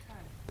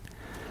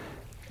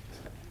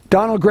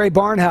 Donald Gray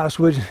Barnhouse,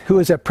 who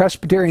is a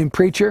Presbyterian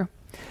preacher,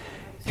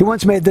 he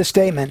once made this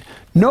statement: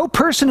 no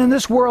person in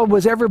this world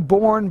was ever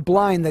born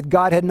blind that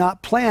God had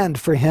not planned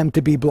for him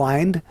to be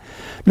blind.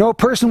 No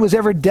person was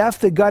ever deaf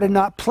that God had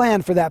not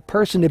planned for that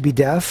person to be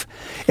deaf.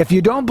 If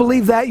you don't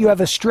believe that, you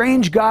have a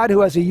strange God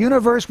who has a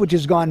universe which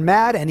has gone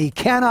mad and he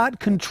cannot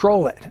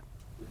control it.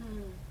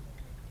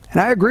 And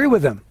I agree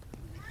with him.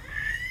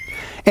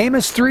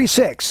 Amos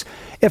 3:6,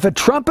 if a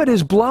trumpet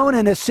is blown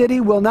in a city,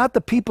 will not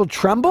the people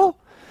tremble?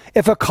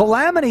 If a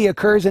calamity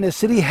occurs in a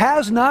city,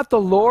 has not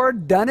the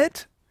Lord done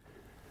it?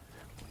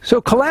 So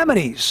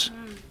calamities,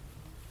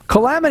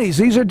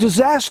 these are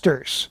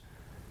disasters.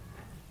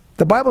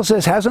 The Bible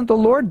says, hasn't the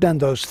Lord done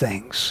those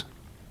things?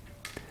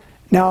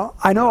 Now,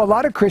 I know a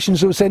lot of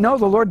Christians who would say, no,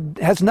 the Lord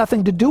has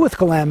nothing to do with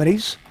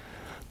calamities.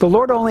 The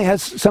Lord only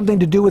has something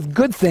to do with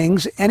good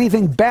things.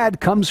 Anything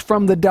bad comes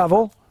from the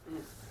devil.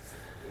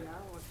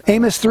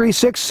 Amos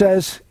 3:6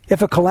 says,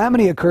 if a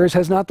calamity occurs,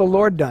 has not the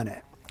Lord done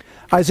it?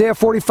 Isaiah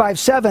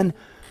 45:7,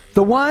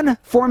 the one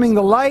forming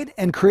the light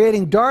and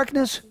creating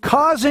darkness,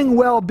 causing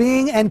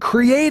well-being and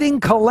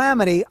creating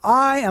calamity,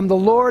 I am the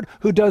Lord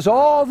who does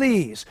all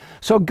these.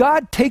 So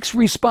God takes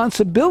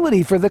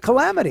responsibility for the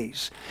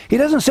calamities. He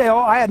doesn't say, oh,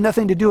 I had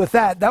nothing to do with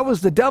that. That was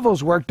the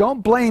devil's work.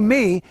 Don't blame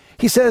me.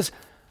 He says,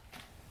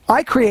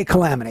 I create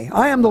calamity.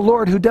 I am the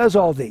Lord who does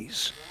all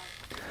these.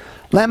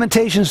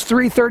 Lamentations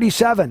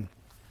 3:37.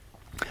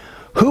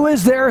 Who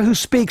is there who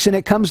speaks and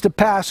it comes to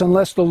pass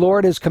unless the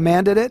Lord has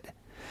commanded it?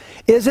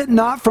 Is it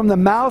not from the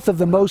mouth of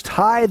the Most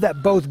High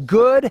that both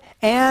good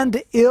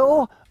and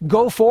ill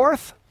go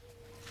forth?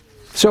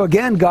 So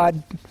again,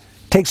 God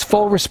takes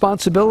full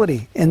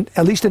responsibility,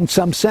 at least in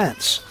some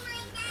sense.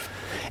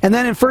 And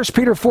then in 1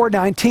 Peter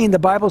 4:19, the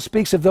Bible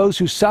speaks of those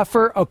who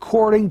suffer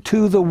according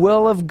to the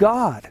will of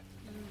God.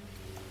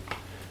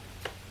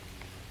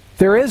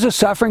 There is a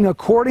suffering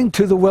according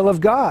to the will of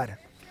God.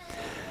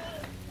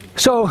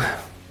 So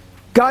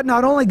God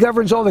not only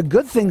governs all the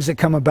good things that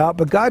come about,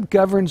 but God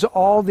governs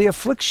all the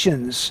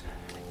afflictions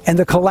and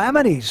the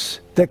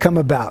calamities that come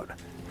about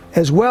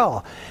as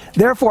well.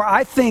 Therefore,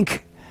 I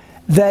think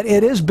that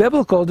it is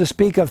biblical to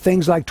speak of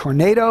things like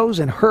tornadoes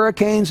and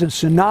hurricanes and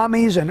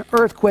tsunamis and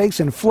earthquakes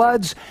and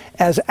floods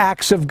as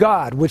acts of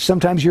God, which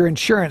sometimes your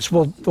insurance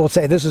will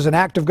say this is an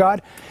act of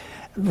God.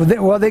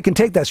 Well, they can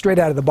take that straight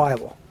out of the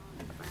Bible.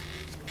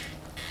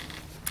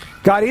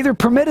 God either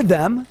permitted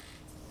them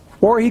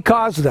or he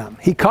caused them.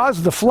 He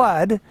caused the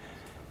flood.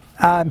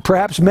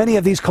 Perhaps many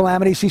of these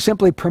calamities he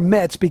simply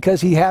permits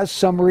because he has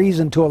some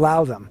reason to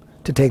allow them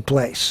to take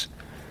place.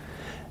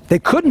 They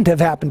couldn't have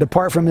happened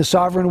apart from his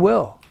sovereign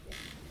will.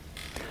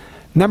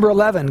 Number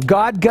 11,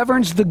 God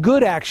governs the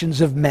good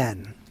actions of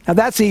men. Now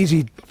that's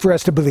easy for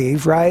us to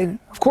believe, right?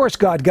 Of course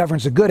God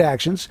governs the good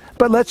actions,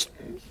 but let's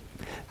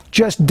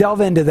just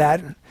delve into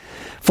that.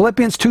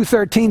 Philippians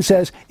 2:13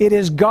 says, it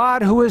is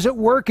God who is at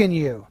work in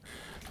you,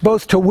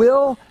 both to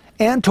will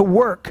and to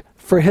work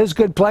for his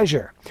good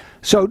pleasure.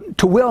 So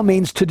to will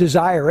means to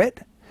desire it,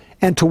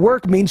 and to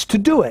work means to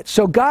do it.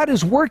 So God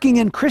is working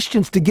in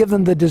Christians to give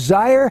them the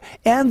desire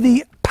and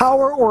the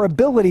power or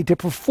ability to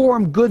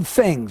perform good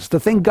things, the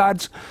thing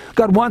God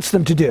wants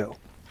them to do.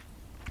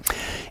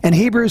 And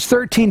Hebrews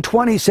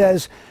 13:20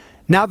 says,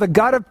 "Now the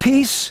God of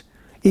peace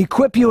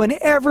equip you in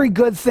every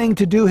good thing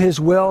to do his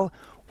will,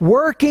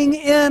 working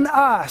in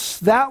us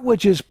that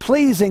which is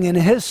pleasing in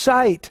his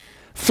sight,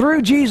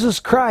 through Jesus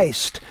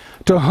Christ,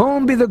 to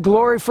whom be the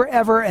glory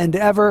forever and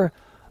ever.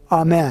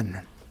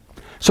 Amen."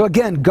 So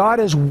again, God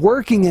is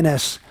working in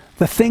us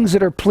the things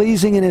that are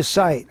pleasing in his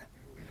sight.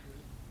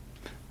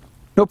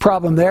 No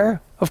problem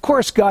there. Of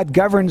course, God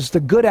governs the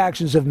good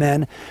actions of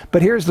men,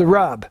 but here's the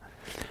rub.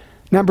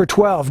 Number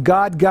 12,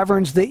 God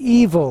governs the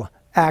evil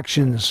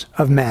actions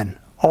of men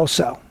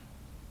also.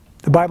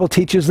 The Bible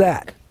teaches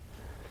that.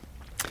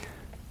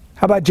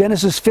 How about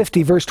Genesis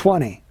 50, verse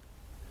 20?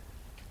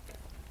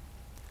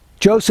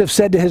 Joseph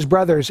said to his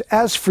brothers,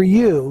 "As for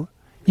you,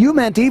 you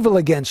meant evil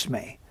against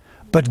me,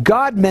 but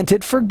God meant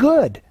it for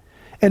good,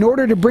 in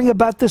order to bring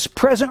about this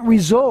present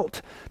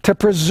result, to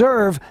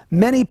preserve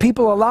many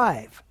people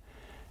alive."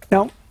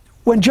 Now,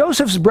 when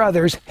Joseph's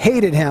brothers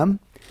hated him,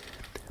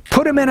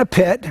 put him in a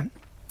pit,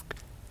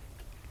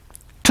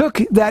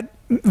 took that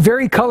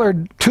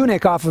vari-colored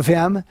tunic off of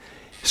him,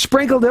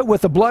 sprinkled it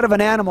with the blood of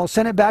an animal,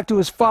 sent it back to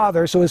his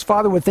father so his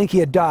father would think he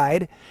had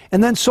died,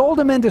 and then sold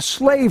him into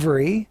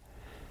slavery,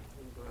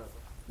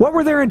 what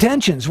were their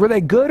intentions? Were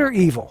they good or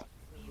evil?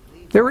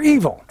 They were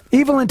evil.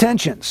 Evil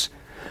intentions.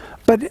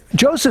 But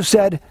Joseph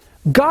said,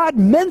 God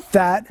meant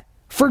that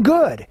for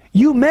good.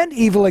 You meant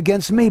evil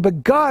against me,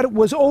 but God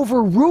was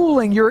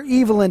overruling your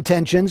evil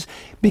intentions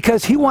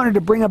because he wanted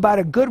to bring about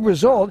a good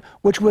result,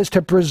 which was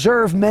to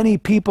preserve many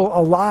people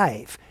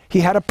alive. He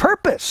had a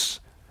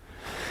purpose.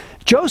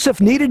 Joseph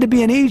needed to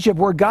be in Egypt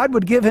where God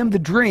would give him the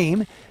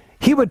dream.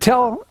 He would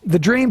tell the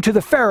dream to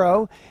the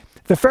Pharaoh.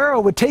 The Pharaoh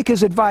would take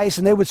his advice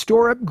and they would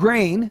store up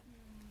grain.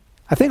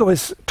 I think it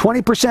was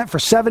 20% for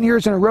 7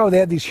 years in a row. They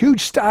had these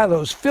huge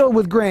silos filled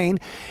with grain.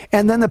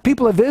 And then the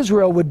people of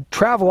Israel would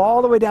travel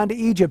all the way down to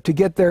Egypt to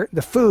get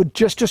the food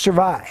just to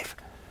survive.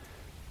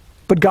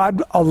 But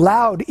God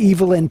allowed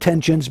evil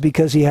intentions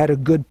because he had a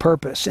good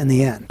purpose in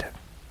the end.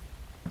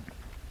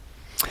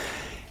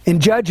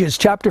 In Judges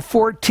chapter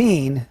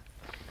 14,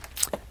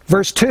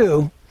 verse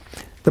 2,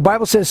 the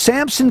Bible says,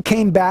 Samson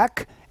came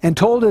back and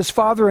told his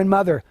father and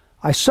mother,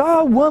 "I saw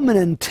a woman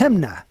in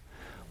Timnah,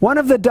 one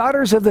of the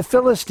daughters of the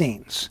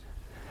Philistines.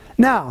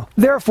 Now,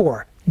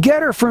 therefore,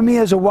 get her for me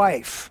as a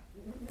wife."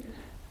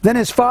 Then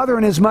his father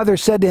and his mother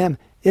said to him,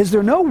 "Is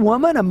there no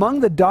woman among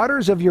the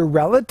daughters of your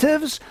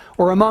relatives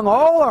or among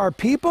all our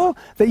people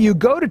that you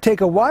go to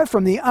take a wife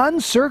from the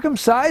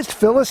uncircumcised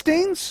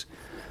Philistines?"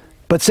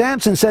 But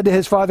Samson said to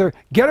his father,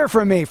 "Get her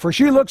for me, for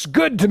she looks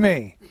good to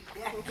me."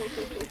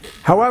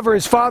 However,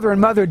 his father and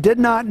mother did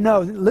not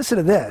know, listen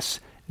to this,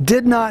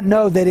 did not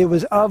know that it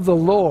was of the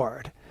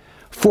Lord.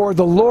 For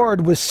the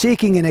Lord was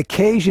seeking an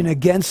occasion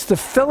against the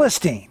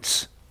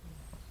Philistines.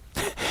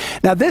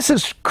 Now this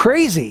is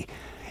crazy.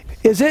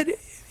 Is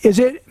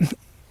it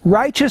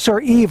righteous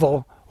or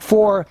evil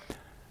for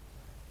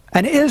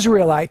an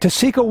Israelite to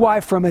seek a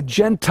wife from a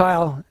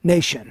Gentile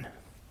nation?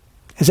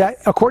 Is that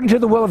according to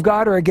the will of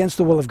God or against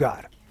the will of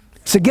God?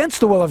 It's against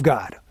the will of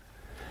God.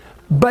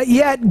 But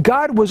yet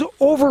God was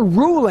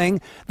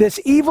overruling this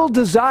evil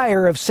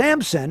desire of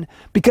Samson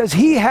because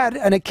he had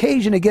an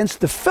occasion against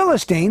the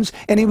Philistines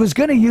and he was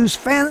going to use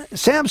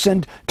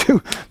Samson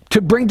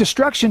to bring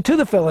destruction to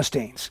the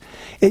Philistines.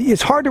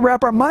 It's hard to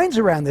wrap our minds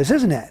around this,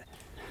 isn't it?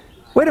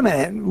 Wait a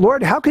minute,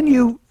 Lord, how can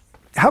you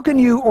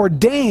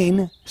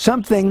ordain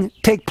something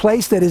take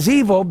place that is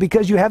evil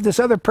because you have this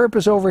other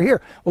purpose over here?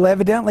 Well,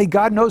 evidently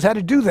God knows how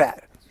to do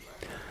that.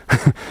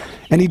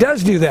 And he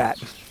does do that.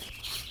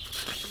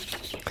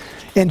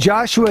 In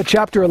Joshua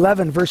chapter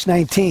 11, verse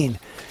 19,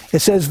 it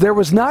says, "There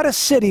was not a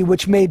city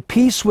which made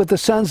peace with the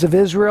sons of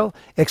Israel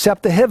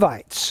except the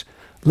Hivites,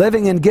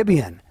 living in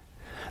Gibeon.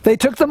 They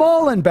took them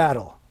all in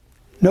battle."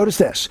 Notice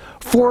this.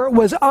 "For it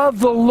was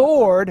of the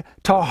Lord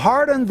to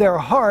harden their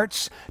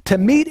hearts to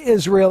meet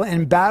Israel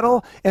in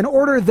battle in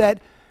order that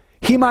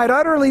he might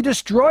utterly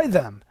destroy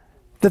them,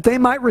 that they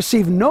might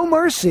receive no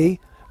mercy,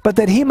 but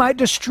that he might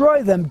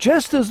destroy them,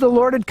 just as the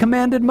Lord had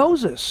commanded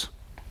Moses."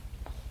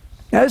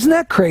 Now, isn't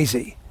that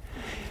crazy?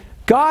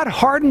 God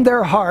hardened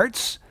their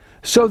hearts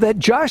so that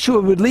Joshua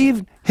would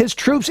lead his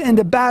troops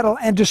into battle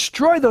and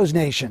destroy those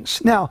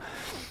nations. Now,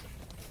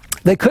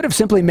 they could have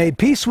simply made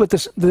peace with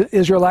the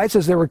Israelites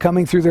as they were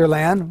coming through their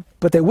land,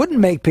 but they wouldn't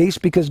make peace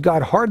because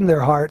God hardened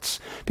their hearts,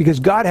 because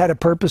God had a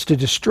purpose to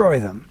destroy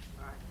them.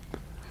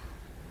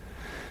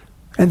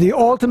 And the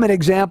ultimate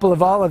example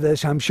of all of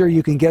this, I'm sure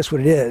you can guess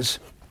what it is,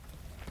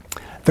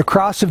 the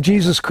cross of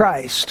Jesus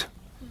Christ.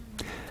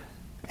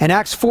 In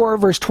Acts 4,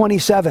 verse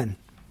 27,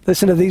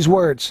 listen to these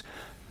words.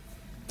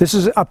 This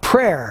is a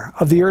prayer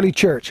of the early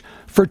church.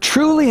 "For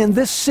truly in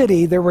this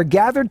city there were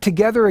gathered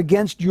together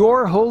against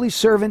your holy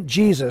servant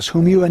Jesus,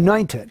 whom you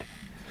anointed,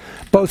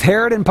 both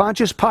Herod and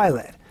Pontius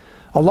Pilate,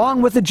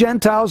 along with the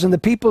Gentiles and the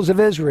peoples of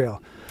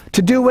Israel,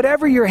 to do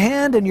whatever your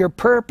hand and your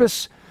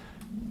purpose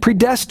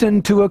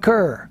predestined to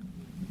occur."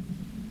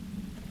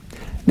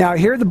 Now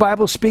here the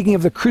Bible is speaking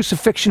of the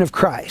crucifixion of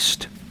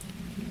Christ.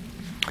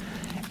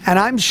 And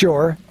I'm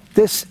sure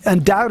this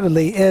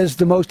undoubtedly is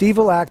the most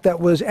evil act that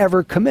was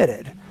ever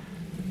committed.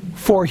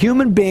 For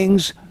human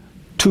beings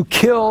to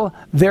kill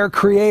their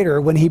creator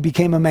when he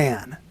became a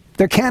man.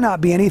 There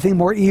cannot be anything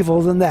more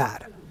evil than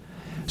that.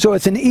 So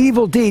it's an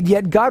evil deed,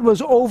 yet God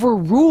was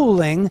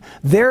overruling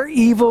their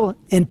evil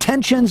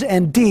intentions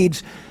and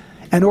deeds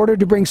in order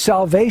to bring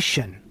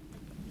salvation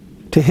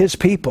to his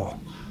people.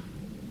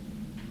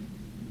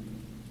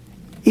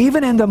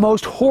 Even in the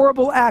most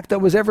horrible act that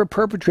was ever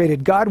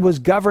perpetrated, God was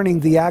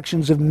governing the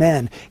actions of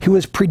men. He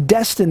was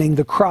predestining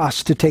the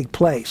cross to take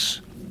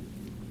place.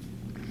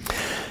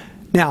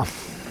 Now,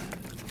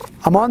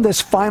 I'm on this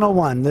final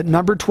one, that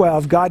number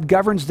 12, God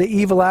governs the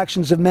evil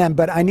actions of men,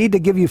 but I need to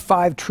give you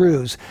 5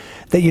 truths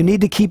that you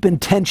need to keep in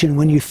tension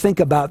when you think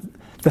about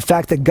the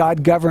fact that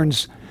God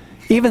governs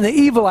even the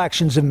evil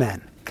actions of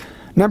men.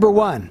 Number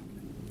 1,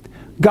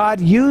 God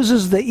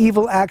uses the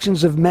evil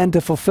actions of men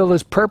to fulfill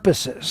his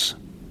purposes.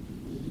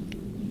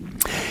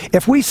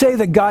 If we say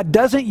that God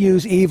doesn't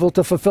use evil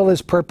to fulfill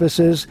his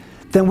purposes,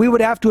 then we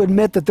would have to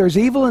admit that there's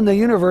evil in the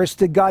universe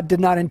that God did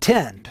not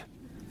intend,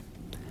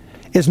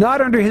 is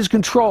not under his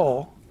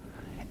control,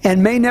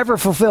 and may never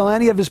fulfill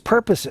any of his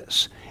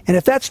purposes. And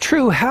if that's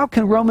true, how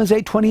can Romans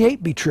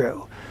 8:28 be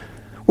true,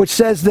 which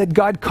says that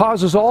God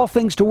causes all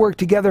things to work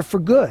together for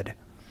good?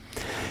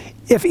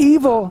 If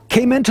evil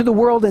came into the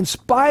world in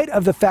spite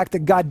of the fact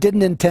that God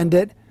didn't intend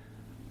it,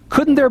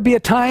 couldn't there be a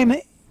time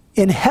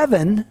in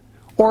heaven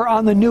or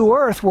on the new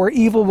earth where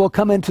evil will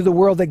come into the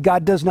world that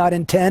God does not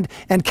intend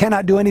and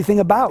cannot do anything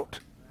about?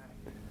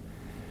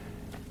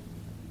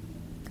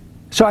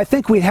 So I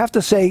think we have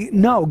to say,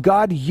 no,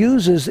 God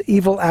uses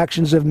evil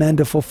actions of men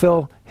to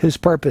fulfill his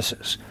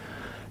purposes.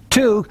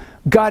 2,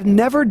 God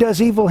never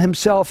does evil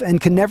himself and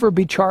can never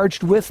be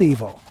charged with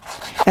evil.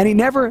 And he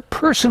never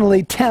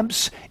personally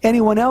tempts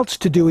anyone else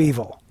to do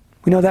evil.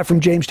 We know that from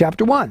James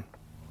chapter 1.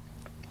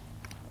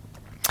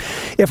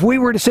 If we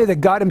were to say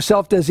that God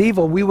himself does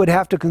evil, we would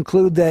have to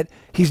conclude that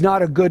he's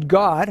not a good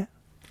God,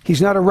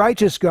 he's not a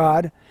righteous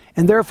God,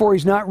 and therefore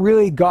he's not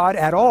really God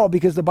at all,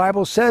 because the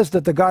Bible says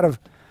that the God of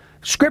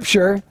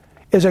Scripture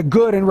is a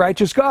good and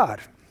righteous God.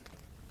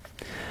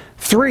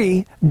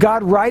 3,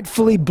 God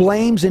rightfully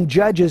blames and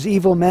judges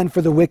evil men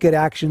for the wicked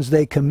actions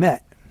they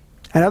commit.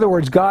 In other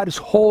words, God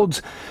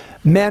holds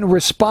men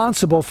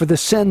responsible for the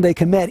sin they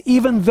commit,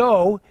 even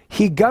though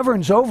he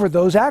governs over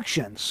those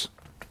actions.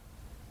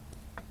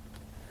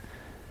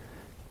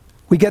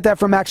 We get that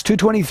from Acts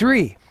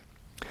 2:23.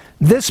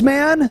 This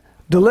man,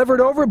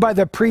 delivered over by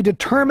the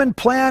predetermined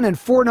plan and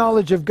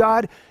foreknowledge of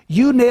God,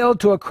 you nailed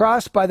to a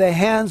cross by the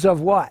hands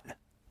of what?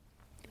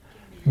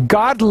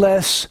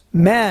 Godless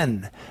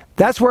men.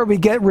 That's where we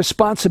get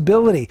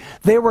responsibility.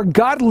 They were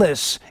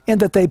godless in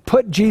that they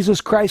put Jesus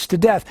Christ to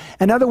death.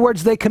 In other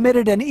words, they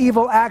committed an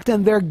evil act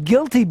and they're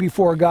guilty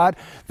before God.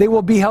 They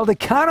will be held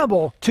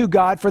accountable to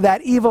God for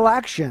that evil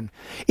action.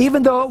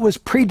 Even though it was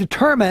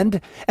predetermined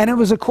and it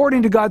was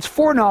according to God's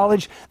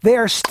foreknowledge, they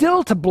are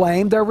still to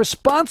blame. They're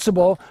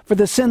responsible for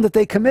the sin that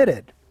they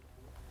committed.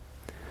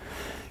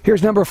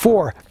 Here's number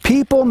 4.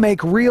 People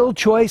make real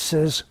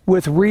choices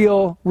with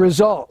real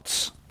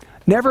results.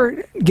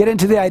 Never get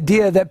into the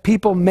idea that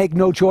people make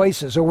no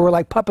choices or we're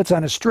like puppets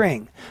on a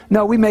string.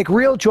 No, we make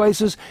real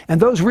choices, and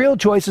those real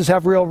choices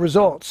have real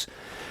results.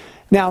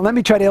 Now, let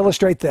me try to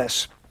illustrate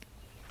this.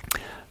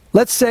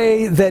 Let's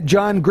say that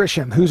John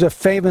Grisham, who's a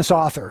famous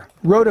author,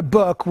 wrote a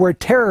book where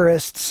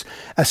terrorists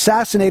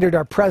assassinated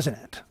our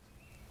president.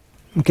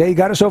 Okay, you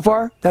got it so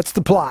far? That's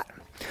the plot.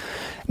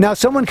 Now,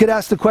 someone could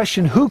ask the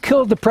question, who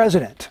killed the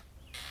president?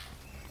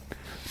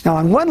 Now,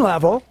 on one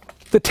level,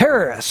 the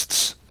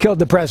terrorists killed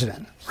the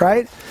president,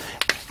 right?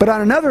 But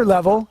on another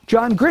level,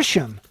 John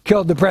Grisham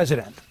killed the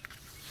president.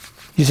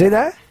 You see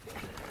that?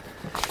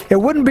 It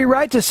wouldn't be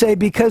right to say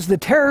because the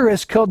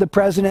terrorists killed the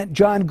president,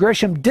 John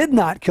Grisham did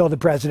not kill the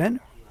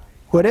president,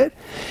 would it?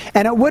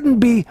 And it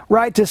wouldn't be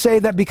right to say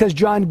that because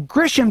John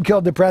Grisham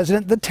killed the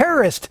president, the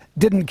terrorist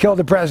didn't kill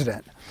the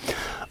president.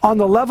 On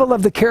the level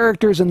of the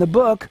characters in the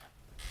book,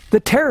 the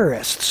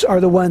terrorists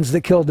are the ones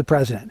that killed the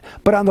president.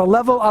 But on the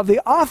level of the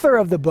author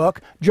of the book,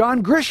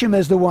 John Grisham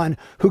is the one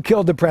who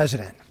killed the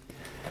president.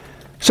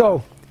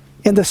 So,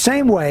 in the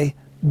same way,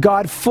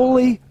 God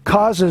fully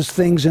causes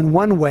things in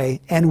one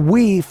way, and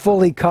we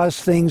fully cause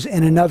things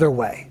in another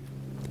way.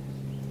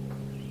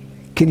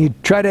 Can you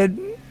try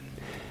to...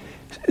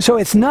 So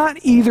it's not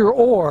either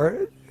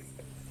or.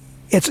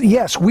 It's,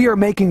 yes, we are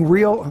making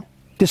real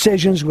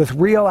decisions with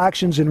real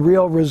actions and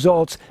real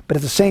results, but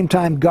at the same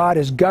time, God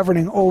is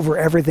governing over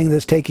everything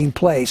that's taking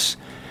place.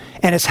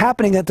 And it's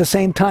happening at the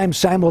same time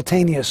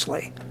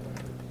simultaneously.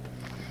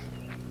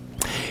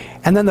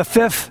 And then the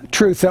 5th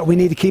truth that we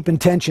need to keep in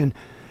tension,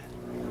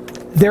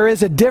 there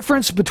is a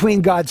difference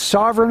between God's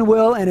sovereign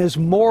will and his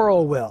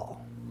moral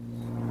will.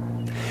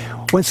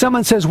 When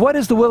someone says, what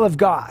is the will of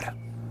God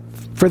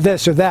for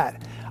this or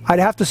that? I'd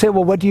have to say,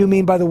 well, what do you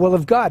mean by the will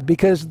of God?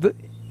 Because the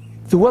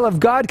will of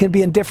God can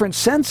be in different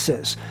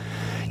senses.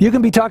 You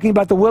can be talking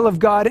about the will of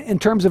God in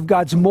terms of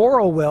God's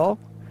moral will,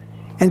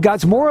 and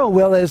God's moral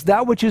will is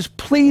that which is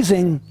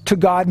pleasing to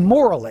God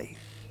morally.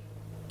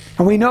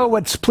 And we know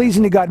what's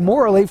pleasing to God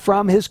morally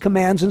from his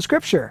commands in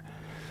Scripture.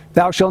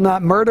 Thou shalt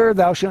not murder,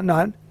 thou shalt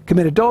not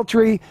commit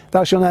adultery,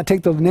 thou shalt not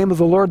take the name of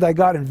the Lord thy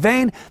God in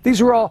vain.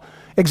 These are all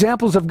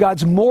examples of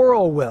God's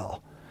moral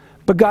will.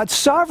 But God's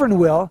sovereign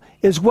will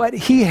is what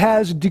he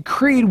has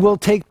decreed will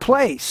take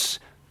place.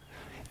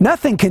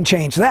 Nothing can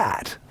change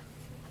that.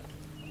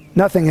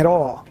 Nothing at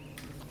all.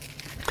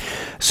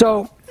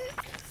 So,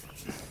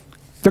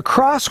 the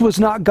cross was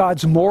not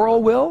God's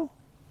moral will.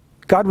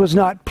 God was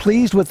not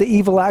pleased with the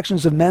evil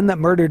actions of men that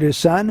murdered his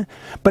son,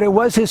 but it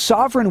was his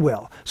sovereign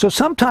will. So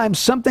sometimes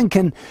something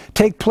can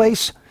take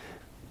place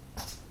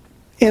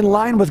in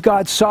line with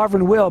God's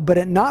sovereign will, but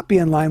it not be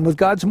in line with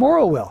God's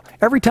moral will.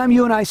 Every time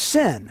you and I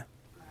sin,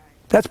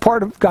 that's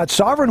part of God's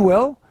sovereign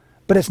will,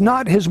 but it's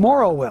not his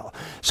moral will.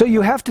 So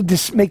you have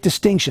to make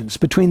distinctions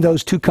between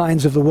those two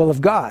kinds of the will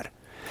of God.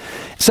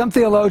 Some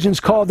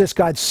theologians call this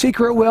God's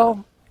secret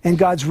will and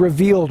God's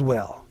revealed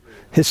will.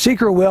 His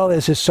secret will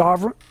is his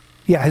sovereign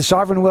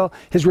will.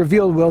 His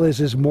revealed will is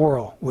his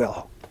moral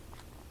will.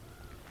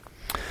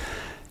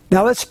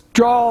 Now let's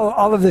draw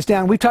all of this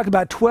down. We've talked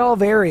about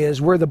 12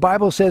 areas where the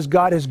Bible says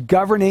God is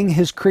governing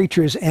his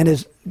creatures and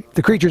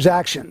the creatures'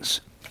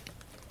 actions.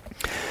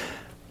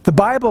 The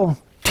Bible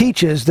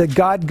teaches that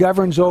God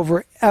governs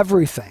over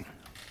everything.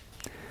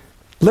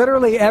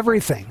 Literally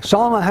everything.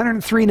 Psalm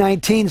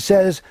 103:19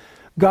 says,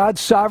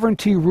 God's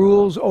sovereignty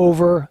rules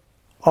over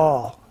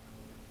all.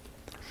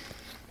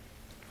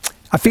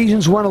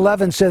 Ephesians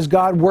 1:11 says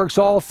God works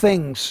all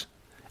things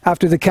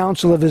after the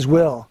counsel of his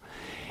will.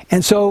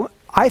 And so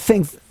I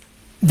think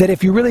that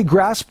if you really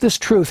grasp this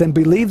truth and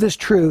believe this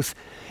truth,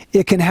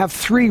 it can have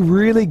three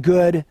really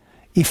good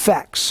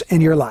effects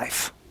in your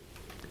life.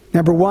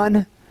 Number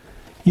one,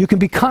 you can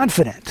be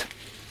confident.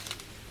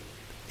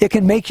 It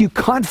can make you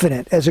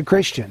confident as a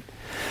Christian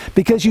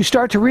because you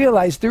start to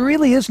realize there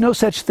really is no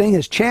such thing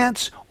as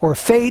chance or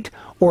fate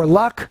or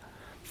luck.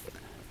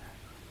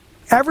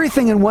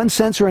 Everything in one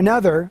sense or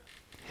another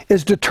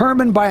is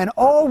determined by an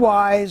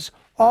all-wise,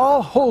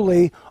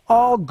 all-holy,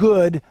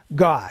 all-good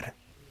God.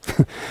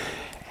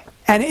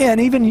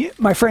 And even,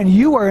 my friend,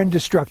 you are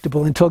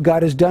indestructible until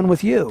God is done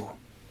with you.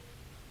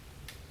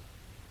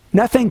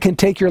 Nothing can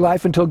take your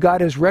life until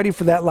God is ready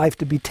for that life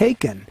to be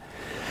taken.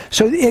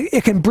 So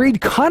it can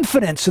breed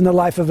confidence in the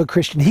life of a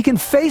Christian. He can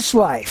face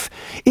life,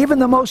 even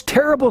the most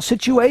terrible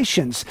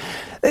situations.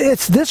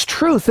 It's this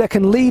truth that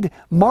can lead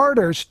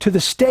martyrs to the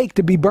stake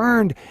to be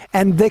burned,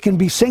 and they can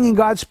be singing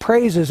God's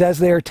praises as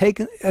they are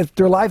taken, as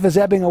their life is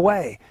ebbing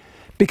away,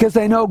 because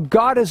they know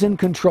God is in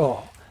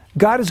control.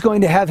 God is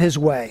going to have his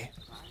way.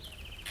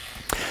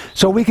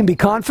 So we can be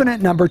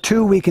confident. Number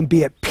two, we can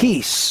be at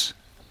peace.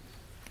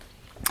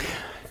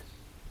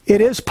 It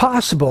is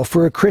possible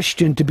for a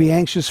Christian to be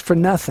anxious for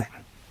nothing,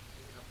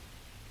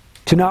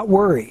 to not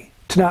worry,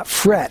 to not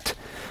fret,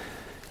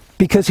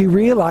 because he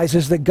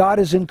realizes that God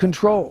is in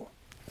control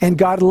and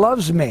God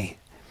loves me.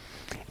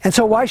 And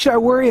so why should I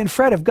worry and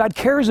fret if God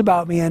cares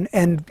about me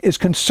and is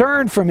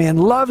concerned for me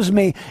and loves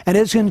me and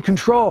is in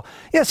control?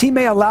 Yes, he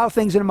may allow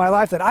things into my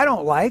life that I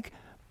don't like,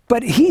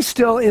 but he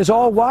still is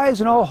all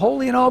wise and all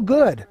holy and all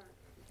good.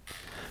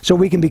 So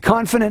we can be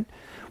confident,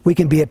 we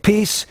can be at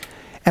peace,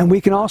 and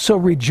we can also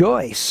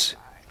rejoice,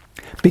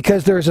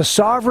 because there is a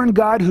sovereign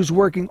God who's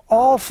working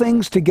all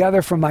things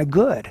together for my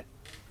good.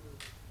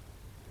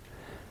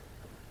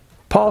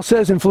 Paul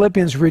says in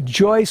Philippians,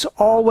 rejoice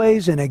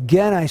always, and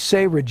again I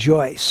say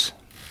rejoice.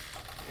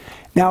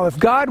 Now, if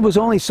God was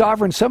only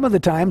sovereign some of the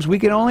times, we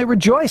can only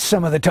rejoice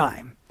some of the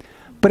time.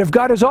 But if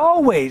God is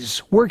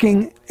always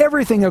working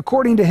everything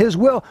according to his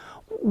will,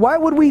 why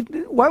would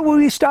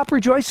we stop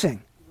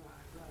rejoicing?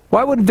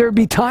 Why would there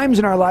be times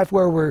in our life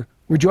where we're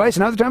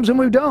rejoicing and other times when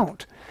we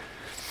don't?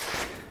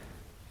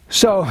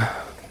 So,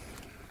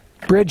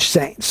 Bridge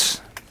Saints,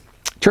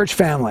 church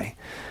family,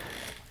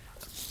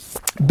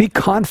 be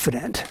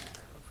confident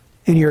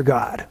in your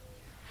God.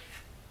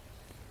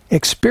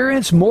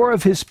 Experience more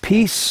of his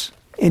peace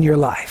in your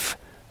life.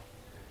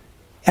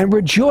 And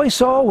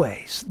rejoice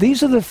always.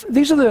 These are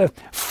the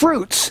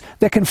fruits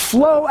that can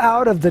flow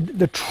out of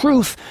the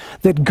truth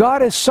that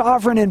God is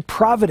sovereign in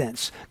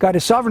providence. God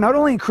is sovereign not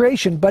only in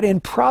creation, but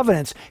in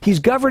providence. He's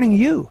governing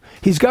you.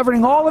 He's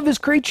governing all of his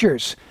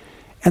creatures.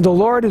 And the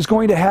Lord is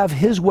going to have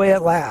his way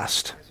at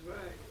last.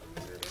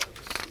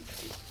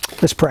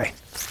 Let's pray.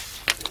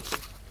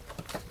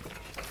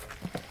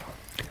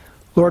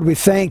 Lord, we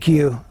thank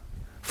you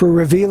for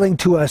revealing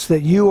to us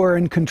that you are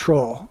in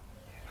control.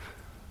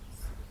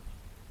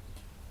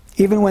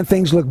 Even when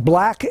things look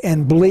black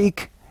and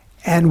bleak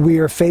and we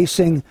are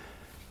facing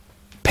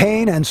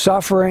pain and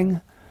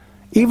suffering,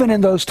 even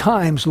in those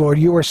times, Lord,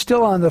 you are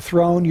still on the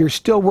throne. You're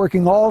still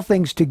working all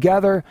things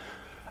together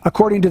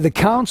according to the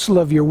counsel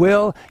of your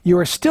will. You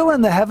are still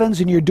in the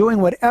heavens and you're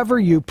doing whatever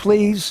you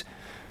please.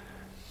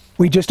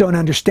 We just don't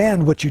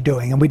understand what you're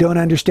doing, and we don't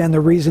understand the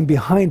reason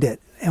behind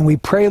it. And we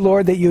pray,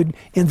 Lord, that you'd,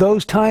 in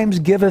those times,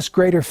 give us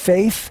greater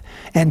faith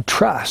and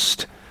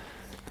trust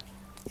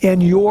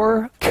in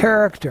your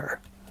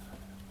character.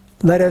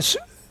 Let us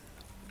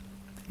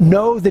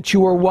know that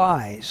you are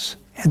wise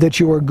and that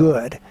you are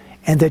good,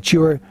 and that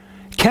you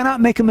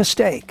cannot make a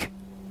mistake.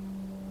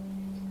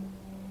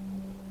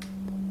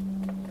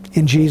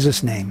 In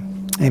Jesus'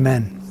 name,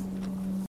 amen.